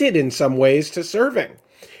addicted in some ways to serving.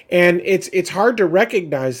 And it's hard to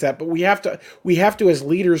recognize that, but we have to as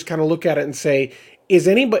leaders kind of look at it and say, is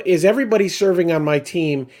everybody serving on my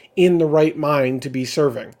team in the right mind to be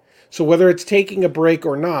serving? So whether it's taking a break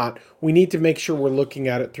or not, we need to make sure we're looking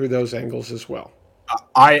at it through those angles as well.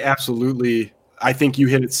 I think you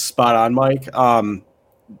hit it spot on, Mike.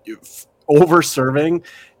 Over serving,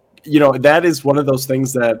 that is one of those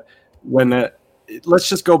things that when let's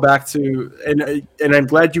just go back to, and I'm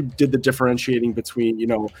glad you did the differentiating between, you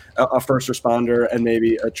know, a first responder and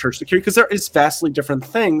maybe a church security, because there is vastly different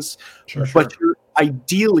things, but you're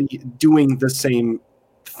ideally doing the same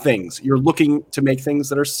things. You're looking to make things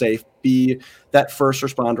that are safe, be that first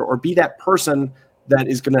responder or be that person that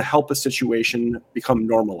is going to help a situation become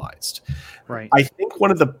normalized. Right. I think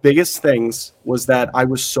one of the biggest things was that I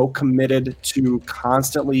was so committed to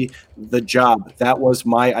constantly the job. That was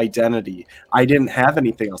my identity. I didn't have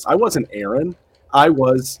anything else. I wasn't Aaron. I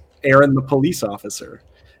was Aaron, the police officer,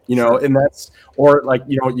 you know, and that's, or like,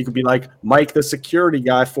 you know, you could be like Mike, the security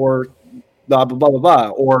guy for blah, blah, blah, blah, blah,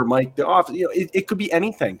 or Mike, the office, you know, it could be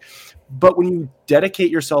anything. But when you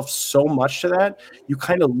dedicate yourself so much to that, you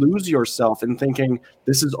kind of lose yourself in thinking,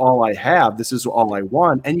 this is all I have, this is all I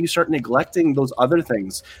want. And you start neglecting those other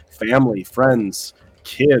things, family, friends,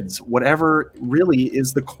 kids, whatever really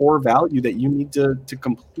is the core value that you need to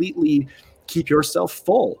completely keep yourself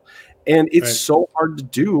full. And it's so hard to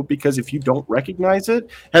do because if you don't recognize it,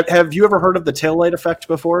 have you ever heard of the taillight effect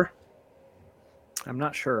before? I'm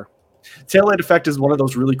not sure. Taillight effect is one of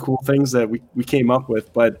those really cool things that we came up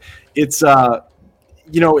with, but it's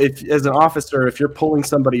you know, if as an officer, if you're pulling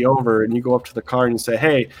somebody over and you go up to the car and you say,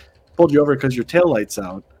 hey, pulled you over because your taillight's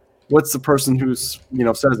out, what's the person who's, you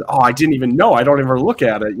know, says, oh, I didn't even know, I don't ever look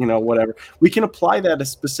at it, you know, whatever. We can apply that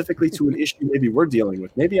specifically to an issue maybe we're dealing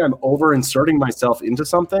with. Maybe I'm over inserting myself into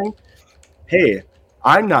something. Hey,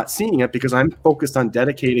 I'm not seeing it because I'm focused on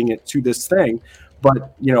dedicating it to this thing,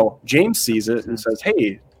 but you know, James sees it and says,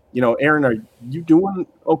 hey, you know, Aaron, are you doing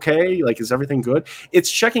okay? Like, is everything good?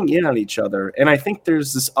 It's checking in on each other. And I think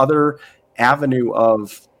there's this other avenue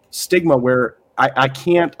of stigma where I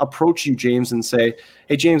can't approach you, James, and say,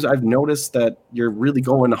 hey, James, I've noticed that you're really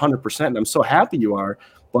going 100%. And I'm so happy you are.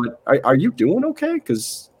 But are you doing okay?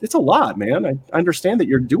 Because it's a lot, man. I understand that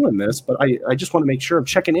you're doing this, but I just want to make sure I'm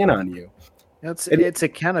checking in on you. It's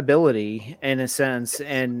accountability in a sense.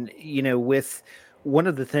 And, you know, with one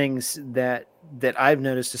of the things that I've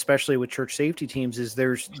noticed, especially with church safety teams, is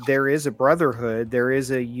there is a brotherhood, there is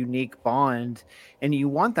a unique bond, and you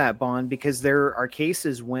want that bond because there are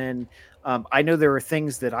cases when I know there are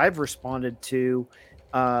things that I've responded to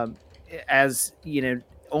as, you know,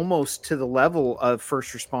 almost to the level of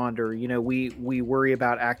first responder. You know, we worry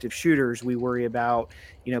about active shooters, we worry about,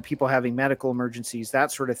 you know, people having medical emergencies,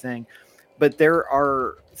 that sort of thing. But there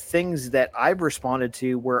are things that I've responded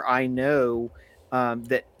to where I know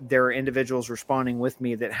that there are individuals responding with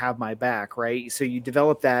me that have my back, right? So you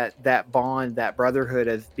develop that bond, that brotherhood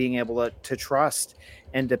of being able to trust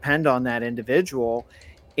and depend on that individual.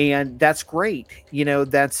 And that's great. You know,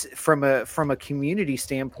 that's from a community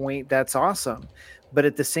standpoint, that's awesome. But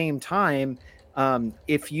at the same time,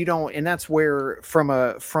 if you don't, and that's where from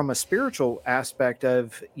a spiritual aspect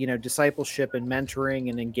of, you know, discipleship and mentoring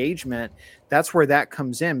and engagement, that's where that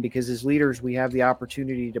comes in, because as leaders, we have the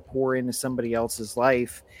opportunity to pour into somebody else's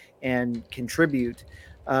life and contribute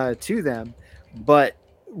to them. But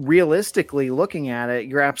realistically looking at it,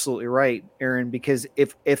 you're absolutely right, Aaron, because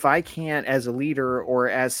if I can't, as a leader or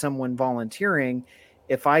as someone volunteering,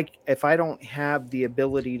 if I don't have the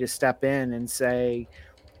ability to step in and say,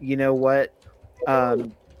 you know what,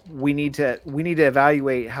 we need to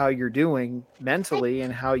evaluate how you're doing mentally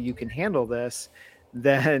and how you can handle this,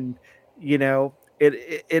 then, you know,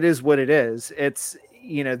 it is what it is. It's,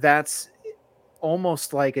 you know, that's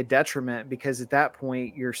almost like a detriment, because at that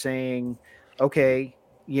point you're saying, okay,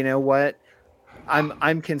 you know what,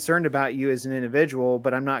 I'm concerned about you as an individual,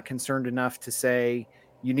 but I'm not concerned enough to say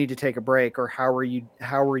you need to take a break, or how are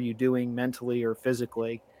you doing mentally or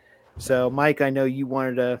physically. So Mike, I know you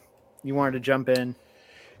wanted to jump in.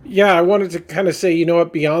 Yeah, I wanted to kind of say, you know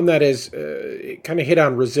what, beyond that is kind of hit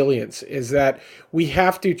on resilience, is that we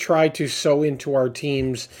have to try to sow into our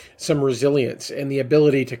teams some resilience and the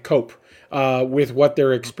ability to cope with what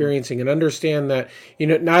they're experiencing, and understand that, you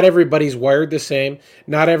know, not everybody's wired the same.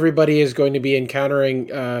 Not everybody is going to be encountering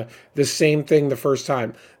the same thing the first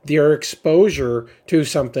time. Their exposure to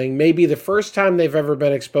something may be the first time they've ever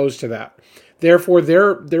been exposed to that. Therefore,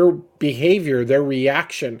 their behavior, their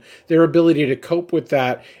reaction, their ability to cope with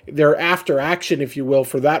that, their after action, if you will,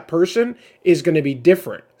 for that person is going to be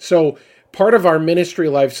different. So part of our ministry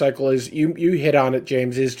life cycle is, you hit on it,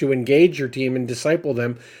 James, is to engage your team and disciple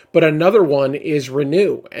them. But another one is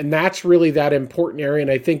renew. And that's really that important area.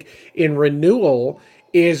 And I think in renewal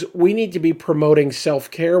is we need to be promoting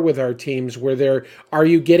self-care with our teams, where are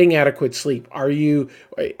you getting adequate sleep? Are you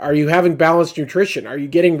having balanced nutrition? Are you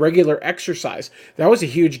getting regular exercise? That was a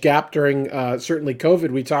huge gap during certainly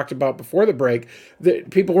COVID. We talked about before the break that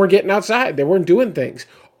people weren't getting outside. They weren't doing things.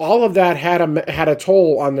 all of that had a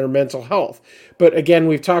toll on their mental health. But again,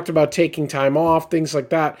 we've talked about taking time off, things like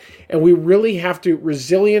that. And we really have to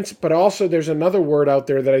resilience, but also there's another word out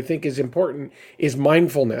there that I think is important, is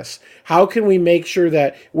mindfulness. How can we make sure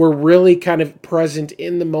that we're really kind of present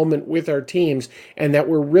in the moment with our teams, and that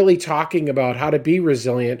we're really talking about how to be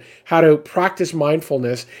resilient, how to practice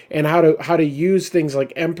mindfulness, and how to use things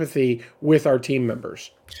like empathy with our team members?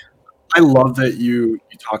 I love that you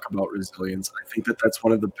talk about resilience. I think that that's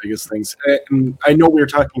one of the biggest things. And I know we were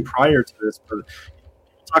talking prior to this, but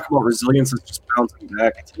talk about resilience as just bouncing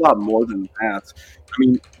back. It's a lot more than that. I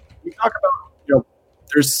mean, we talk about,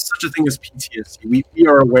 there's such a thing as PTSD. We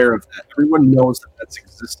are aware of that. Everyone knows that that's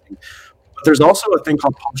existing. But there's also a thing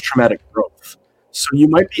called post-traumatic growth. So you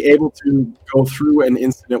might be able to go through an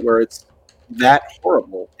incident where it's that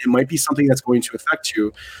horrible. It might be something that's going to affect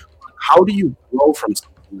you. How do you grow from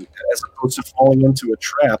something like that, as opposed to falling into a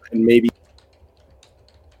trap and maybe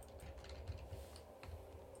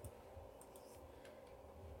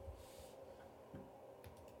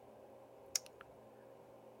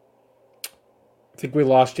I think we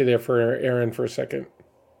lost you there for Aaron for a second.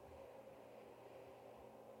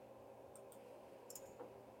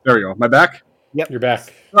 There we go. Am I back? Yep, you're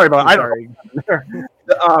back. Sorry about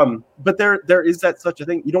but there is that such a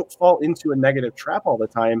thing. You don't fall into a negative trap all the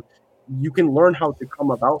time. You can learn how to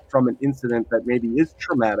come about from an incident that maybe is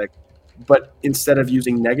traumatic, but instead of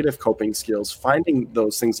using negative coping skills, finding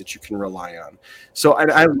those things that you can rely on. So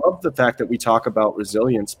I love the fact that we talk about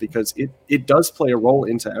resilience, because it does play a role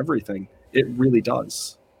into everything. It really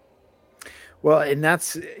does. Well, and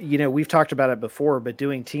that's, we've talked about it before, but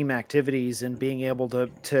doing team activities and being able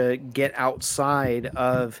to get outside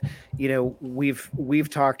of, we've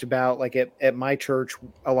talked about, like at my church,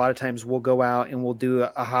 a lot of times we'll go out and we'll do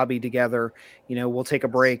a hobby together. We'll take a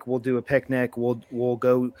break, we'll do a picnic, we'll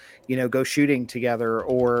go, go shooting together,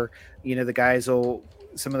 or,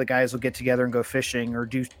 some of the guys will get together and go fishing, or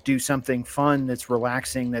do something fun that's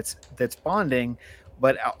relaxing, that's bonding,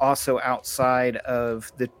 but also outside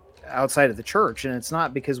of the church. And it's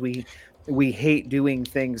not because we hate doing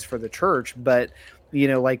things for the church, but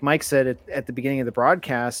like Mike said at the beginning of the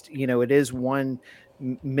broadcast, it is one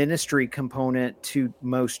ministry component to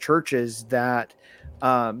most churches that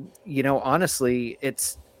honestly,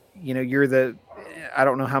 it's I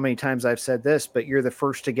don't know how many times I've said this, but you're the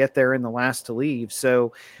first to get there and the last to leave.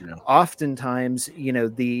 So oftentimes,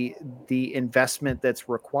 the investment that's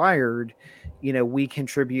required, we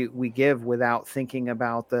contribute, we give without thinking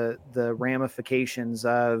about the ramifications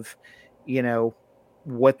of,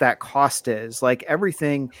 what that cost is. Like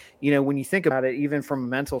everything, when you think about it, even from a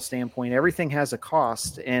mental standpoint, everything has a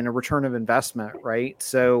cost and a return of investment, right?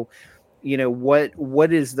 So,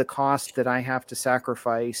 what is the cost that I have to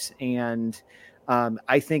sacrifice? And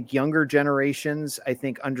I think younger generations,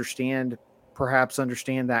 perhaps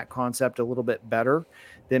understand that concept a little bit better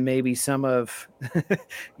than maybe some of,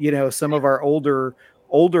 some of our older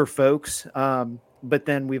folks. But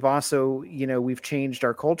then we've also, we've changed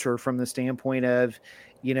our culture from the standpoint of,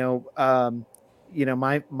 my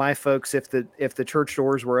folks, if the church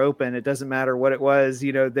doors were open, it doesn't matter what it was,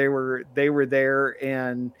 they were there,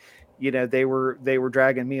 and, they were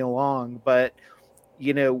dragging me along. But,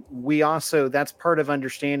 we also, that's part of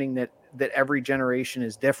understanding that every generation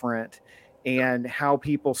is different, and how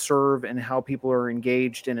people serve and how people are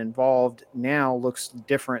engaged and involved now looks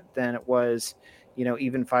different than it was,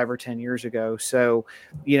 even 5 or 10 years ago. So,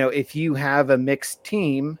 if you have a mixed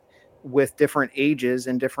team with different ages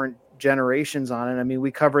and different generations on it, I mean, we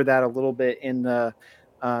covered that a little bit in the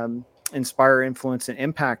Inspire, Influence, and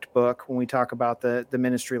Impact book when we talk about the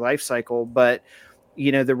ministry life cycle. But,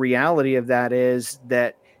 the reality of that is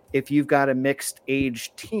that if you've got a mixed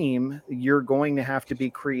age team, you're going to have to be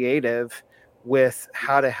creative with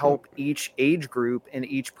how to help each age group and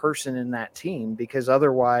each person in that team, because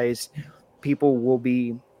otherwise people will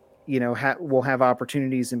be, will have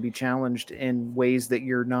opportunities and be challenged in ways that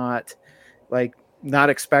you're not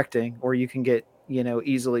expecting, or you can get,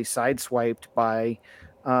 easily sideswiped by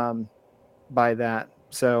that.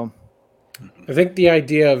 So I think the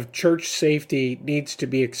idea of church safety needs to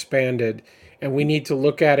be expanded, and we need to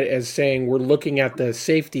look at it as saying we're looking at the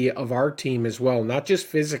safety of our team as well, not just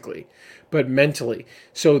physically, but mentally,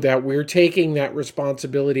 so that we're taking that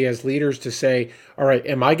responsibility as leaders to say, all right,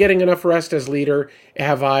 am I getting enough rest as leader?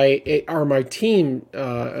 Are my team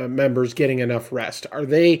members getting enough rest? Are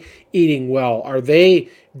they eating well? Are they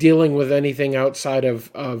dealing with anything outside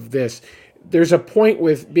of this? There's a point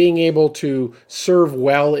with being able to serve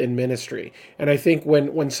well in ministry. And I think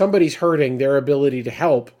when somebody's hurting, their ability to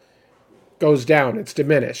help goes down. It's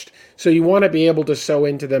diminished. So you want to be able to sow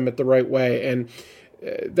into them at the right way. And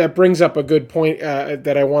that brings up a good point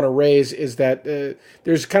that I want to raise, is that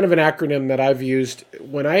there's kind of an acronym that I've used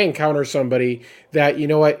when I encounter somebody that, you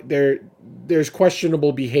know what, there's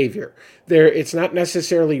questionable behavior. It's not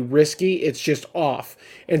necessarily risky, it's just off.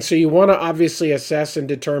 And so you want to obviously assess and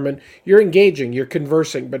determine, you're engaging, you're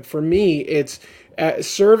conversing. But for me, it's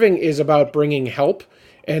serving is about bringing help.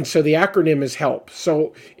 And so the acronym is HELP.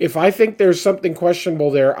 So if I think there's something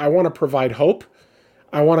questionable there, I want to provide hope.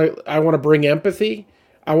 I want to bring empathy.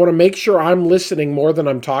 I want to make sure I'm listening more than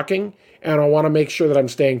I'm talking, and I want to make sure that I'm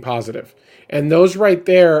staying positive. And those right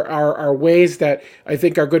there are ways that I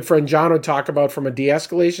think our good friend John would talk about from a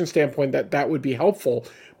de-escalation standpoint, that would be helpful.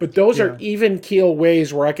 But those are even keel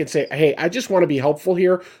ways where I could say, hey, I just want to be helpful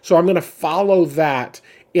here, so I'm going to follow that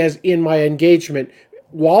as in my engagement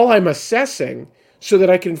while I'm assessing, so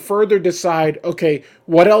that I can further decide, okay,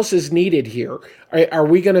 what else is needed here? Are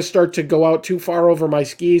we going to start to go out too far over my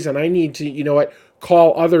skis, and I need to,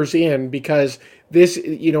 call others in, because this,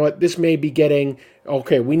 this may be getting,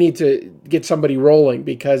 okay, we need to get somebody rolling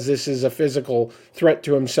because this is a physical threat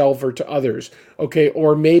to himself or to others. Okay,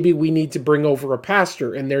 or maybe we need to bring over a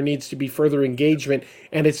pastor and there needs to be further engagement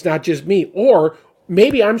and it's not just me. Or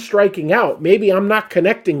maybe I'm striking out. Maybe I'm not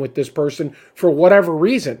connecting with this person for whatever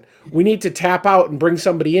reason. We need to tap out and bring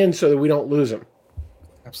somebody in so that we don't lose them.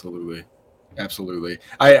 Absolutely. Absolutely.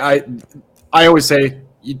 I always say,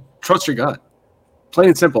 you trust your gut. Plain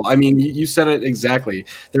and simple. I mean, you said it exactly.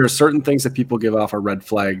 There are certain things that people give off are red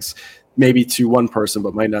flags, maybe to one person,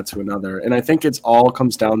 but might not to another. And I think it's all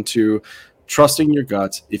comes down to trusting your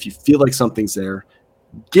gut. If you feel like something's there,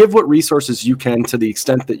 give what resources you can to the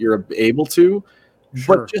extent that you're able to.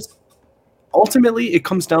 Sure. But just ultimately, it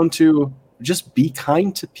comes down to just be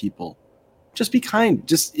kind to people. Just be kind.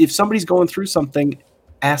 Just if somebody's going through something,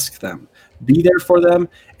 ask them. Be there for them.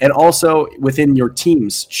 And also within your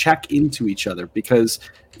teams, check into each other, because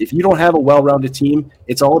if you don't have a well-rounded team,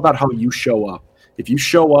 it's all about how you show up. If you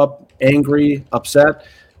show up angry, upset,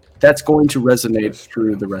 that's going to resonate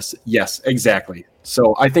through the rest. Yes, exactly.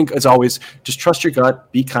 So I think it's always just trust your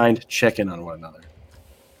gut, be kind, check in on one another.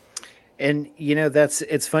 And,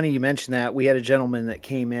 it's funny you mentioned that. We had a gentleman that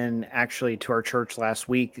came in actually to our church last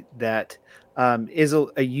week that is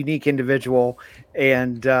a unique individual,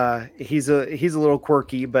 and he's a little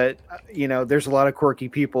quirky, but there's a lot of quirky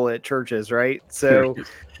people at churches, right? So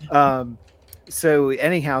so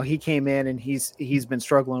anyhow, he came in and he's been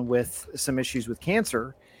struggling with some issues with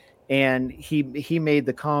cancer, and he made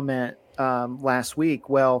the comment last week,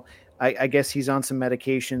 well, I guess he's on some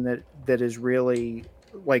medication that is really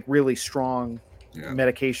strong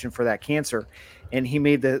medication for that cancer. And he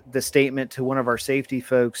made the statement to one of our safety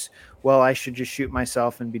folks, well, I should just shoot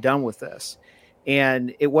myself and be done with this.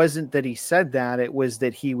 And it wasn't that he said that, it was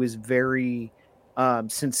that he was very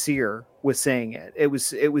sincere with saying it. It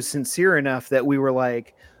was sincere enough that we were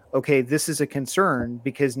like, okay, this is a concern,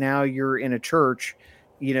 because now you're in a church,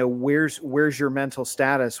 where's your mental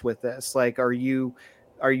status with this? Like, are you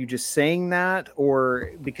just saying that?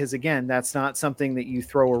 Or, because again, that's not something that you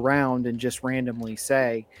throw around and just randomly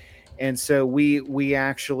say. And so we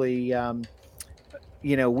actually,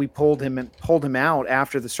 we pulled him out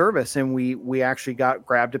after the service, and we actually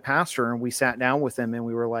grabbed a pastor and we sat down with him and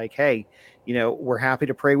we were like, hey, we're happy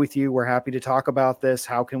to pray with you. We're happy to talk about this.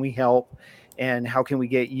 How can we help? And how can we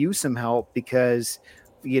get you some help? Because,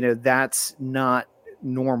 that's not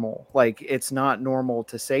normal. Like, it's not normal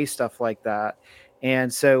to say stuff like that.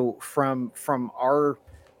 And so from our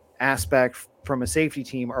aspect, from a safety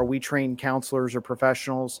team, are we trained counselors or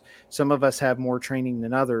professionals? Some of us have more training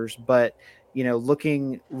than others, but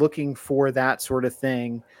looking for that sort of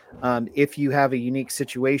thing. If you have a unique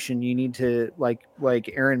situation, you need to, like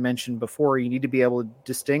Aaron mentioned before, you need to be able to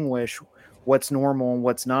distinguish what's normal and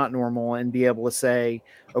what's not normal, and be able to say,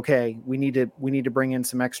 okay, we need to bring in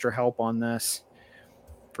some extra help on this,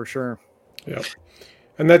 for sure. Yeah.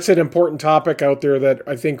 And that's an important topic out there that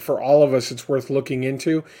I think for all of us, it's worth looking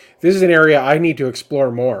into. This is an area I need to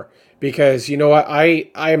explore more, because,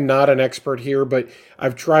 I am not an expert here, but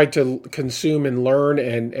I've tried to consume and learn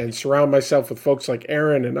and surround myself with folks like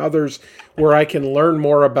Aaron and others where I can learn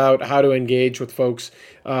more about how to engage with folks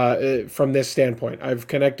from this standpoint. I've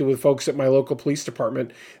connected with folks at my local police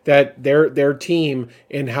department that their team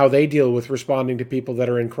and how they deal with responding to people that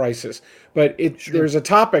are in crisis. But there's a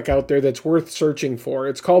topic out there that's worth searching for.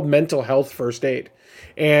 It's called mental health first aid.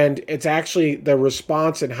 And it's actually the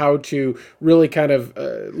response and how to really kind of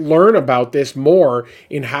learn about this more,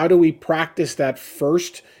 in how do we practice that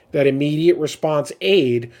immediate response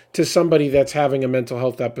aid to somebody that's having a mental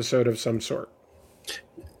health episode of some sort.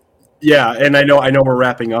 Yeah, and I know we're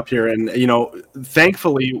wrapping up here, and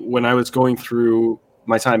thankfully, when I was going through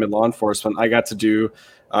my time in law enforcement, I got to do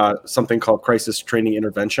something called Crisis Training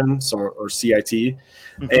Intervention, or CIT,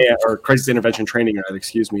 or Crisis Intervention Training,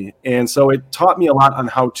 excuse me. And so it taught me a lot on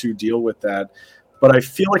how to deal with that. But I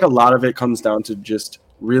feel like a lot of it comes down to just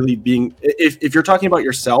really being, if you're talking about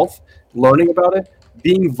yourself, learning about it,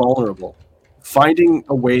 being vulnerable, finding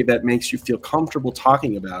a way that makes you feel comfortable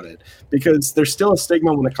talking about it, because there's still a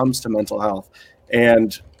stigma when it comes to mental health.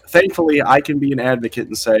 And thankfully, I can be an advocate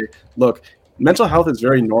and say, look, mental health is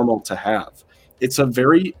very normal to have. It's a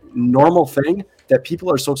very normal thing that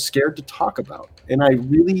people are so scared to talk about. And I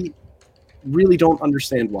really, really don't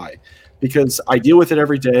understand why, because I deal with it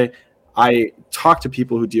every day. I talk to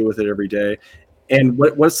people who deal with it every day. And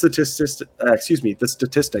what's the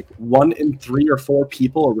statistic? 1 in 3 or 4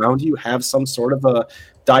 people around you have some sort of a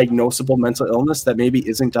diagnosable mental illness that maybe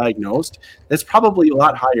isn't diagnosed. That's probably a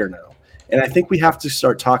lot higher now. And I think we have to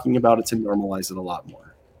start talking about it to normalize it a lot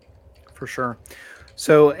more. For sure.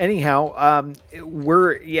 So anyhow,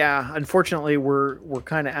 unfortunately we're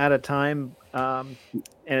kind of out of time. And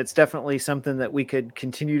it's definitely something that we could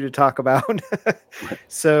continue to talk about.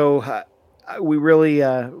 So we really,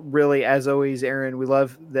 as always, Aaron, we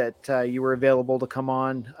love that you were available to come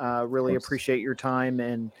on. Really appreciate your time.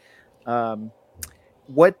 And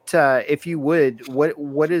if you would,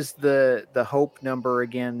 what is the HOPE number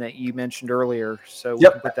again that you mentioned earlier? So we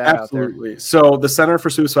can put that absolutely. Out there. So the Center for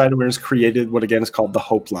Suicide Awareness created what again is called the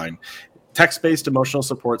HOPE line. Text-based emotional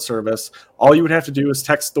support service. All you would have to do is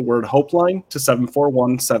text the word HOPE line to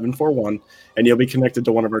 741-741, and you'll be connected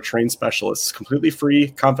to one of our trained specialists. Completely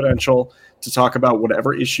free, confidential, to talk about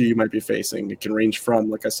whatever issue you might be facing. It can range from,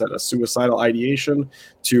 like I said, a suicidal ideation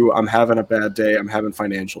to I'm having a bad day, I'm having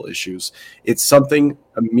financial issues. It's something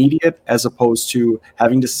immediate as opposed to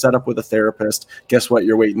having to set up with a therapist. Guess what?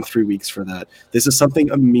 You're waiting 3 weeks for that. This is something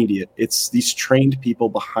immediate. It's these trained people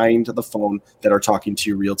behind the phone that are talking to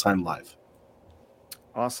you real-time live.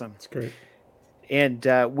 Awesome. That's great. And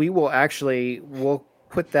we'll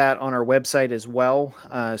put that on our website as well.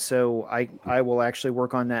 So I will actually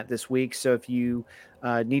work on that this week. So if you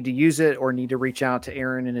need to use it or need to reach out to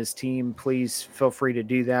Aaron and his team, please feel free to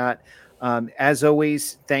do that. As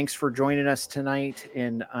always, thanks for joining us tonight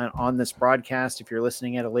and on this broadcast. If you're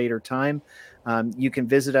listening at a later time, you can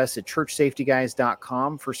visit us at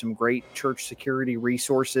churchsafetyguys.com for some great church security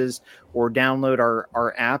resources, or download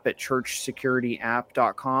our app at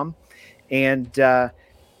churchsecurityapp.com. And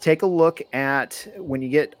take a look at, when you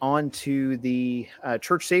get onto the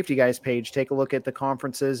Church Safety Guys page, take a look at the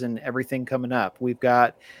conferences and everything coming up. We've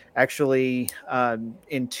got actually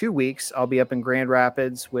in 2 weeks, I'll be up in Grand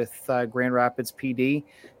Rapids with Grand Rapids PD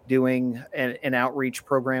doing an outreach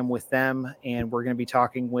program with them. And we're going to be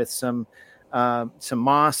talking with some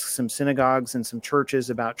mosques, some synagogues, and some churches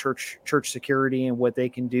about church security and what they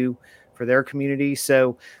can do for their community.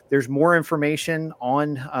 So there's more information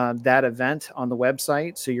on that event on the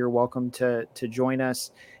website. So you're welcome to join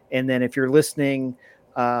us. And then if you're listening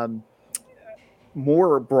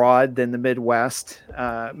more abroad than the Midwest,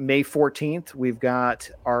 May 14th, we've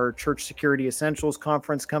got our Church Security Essentials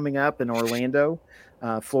Conference coming up in Orlando,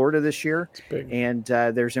 Florida this year. And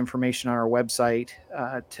there's information on our website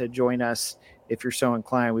to join us if you're so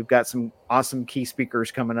inclined. We've got some awesome key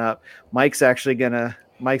speakers coming up. Mike's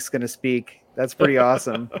going to speak. That's pretty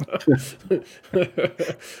awesome.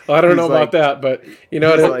 I don't know about that, but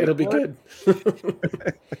it'll be good.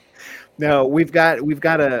 No, we've got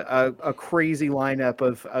a crazy lineup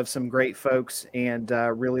of some great folks, and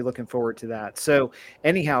really looking forward to that. So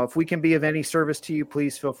anyhow, if we can be of any service to you,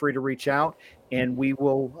 please feel free to reach out, and we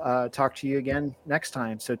will talk to you again next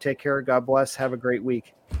time. So take care. God bless. Have a great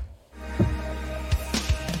week.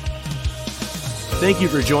 Thank you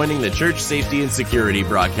for joining the Church Safety and Security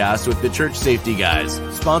broadcast with the Church Safety Guys,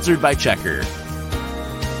 sponsored by Checker.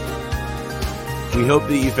 We hope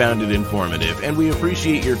that you found it informative, and we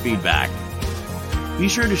appreciate your feedback. Be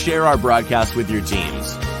sure to share our broadcast with your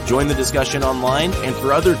teams. Join the discussion online, and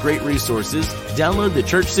for other great resources, download the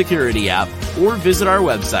Church Security app or visit our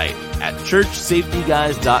website at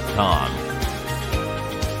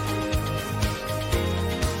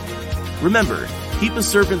churchsafetyguys.com. Remember, keep a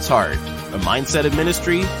servant's heart, a mindset of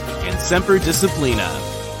ministry, and semper disciplina.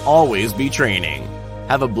 Always be training.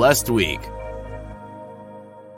 Have a blessed week.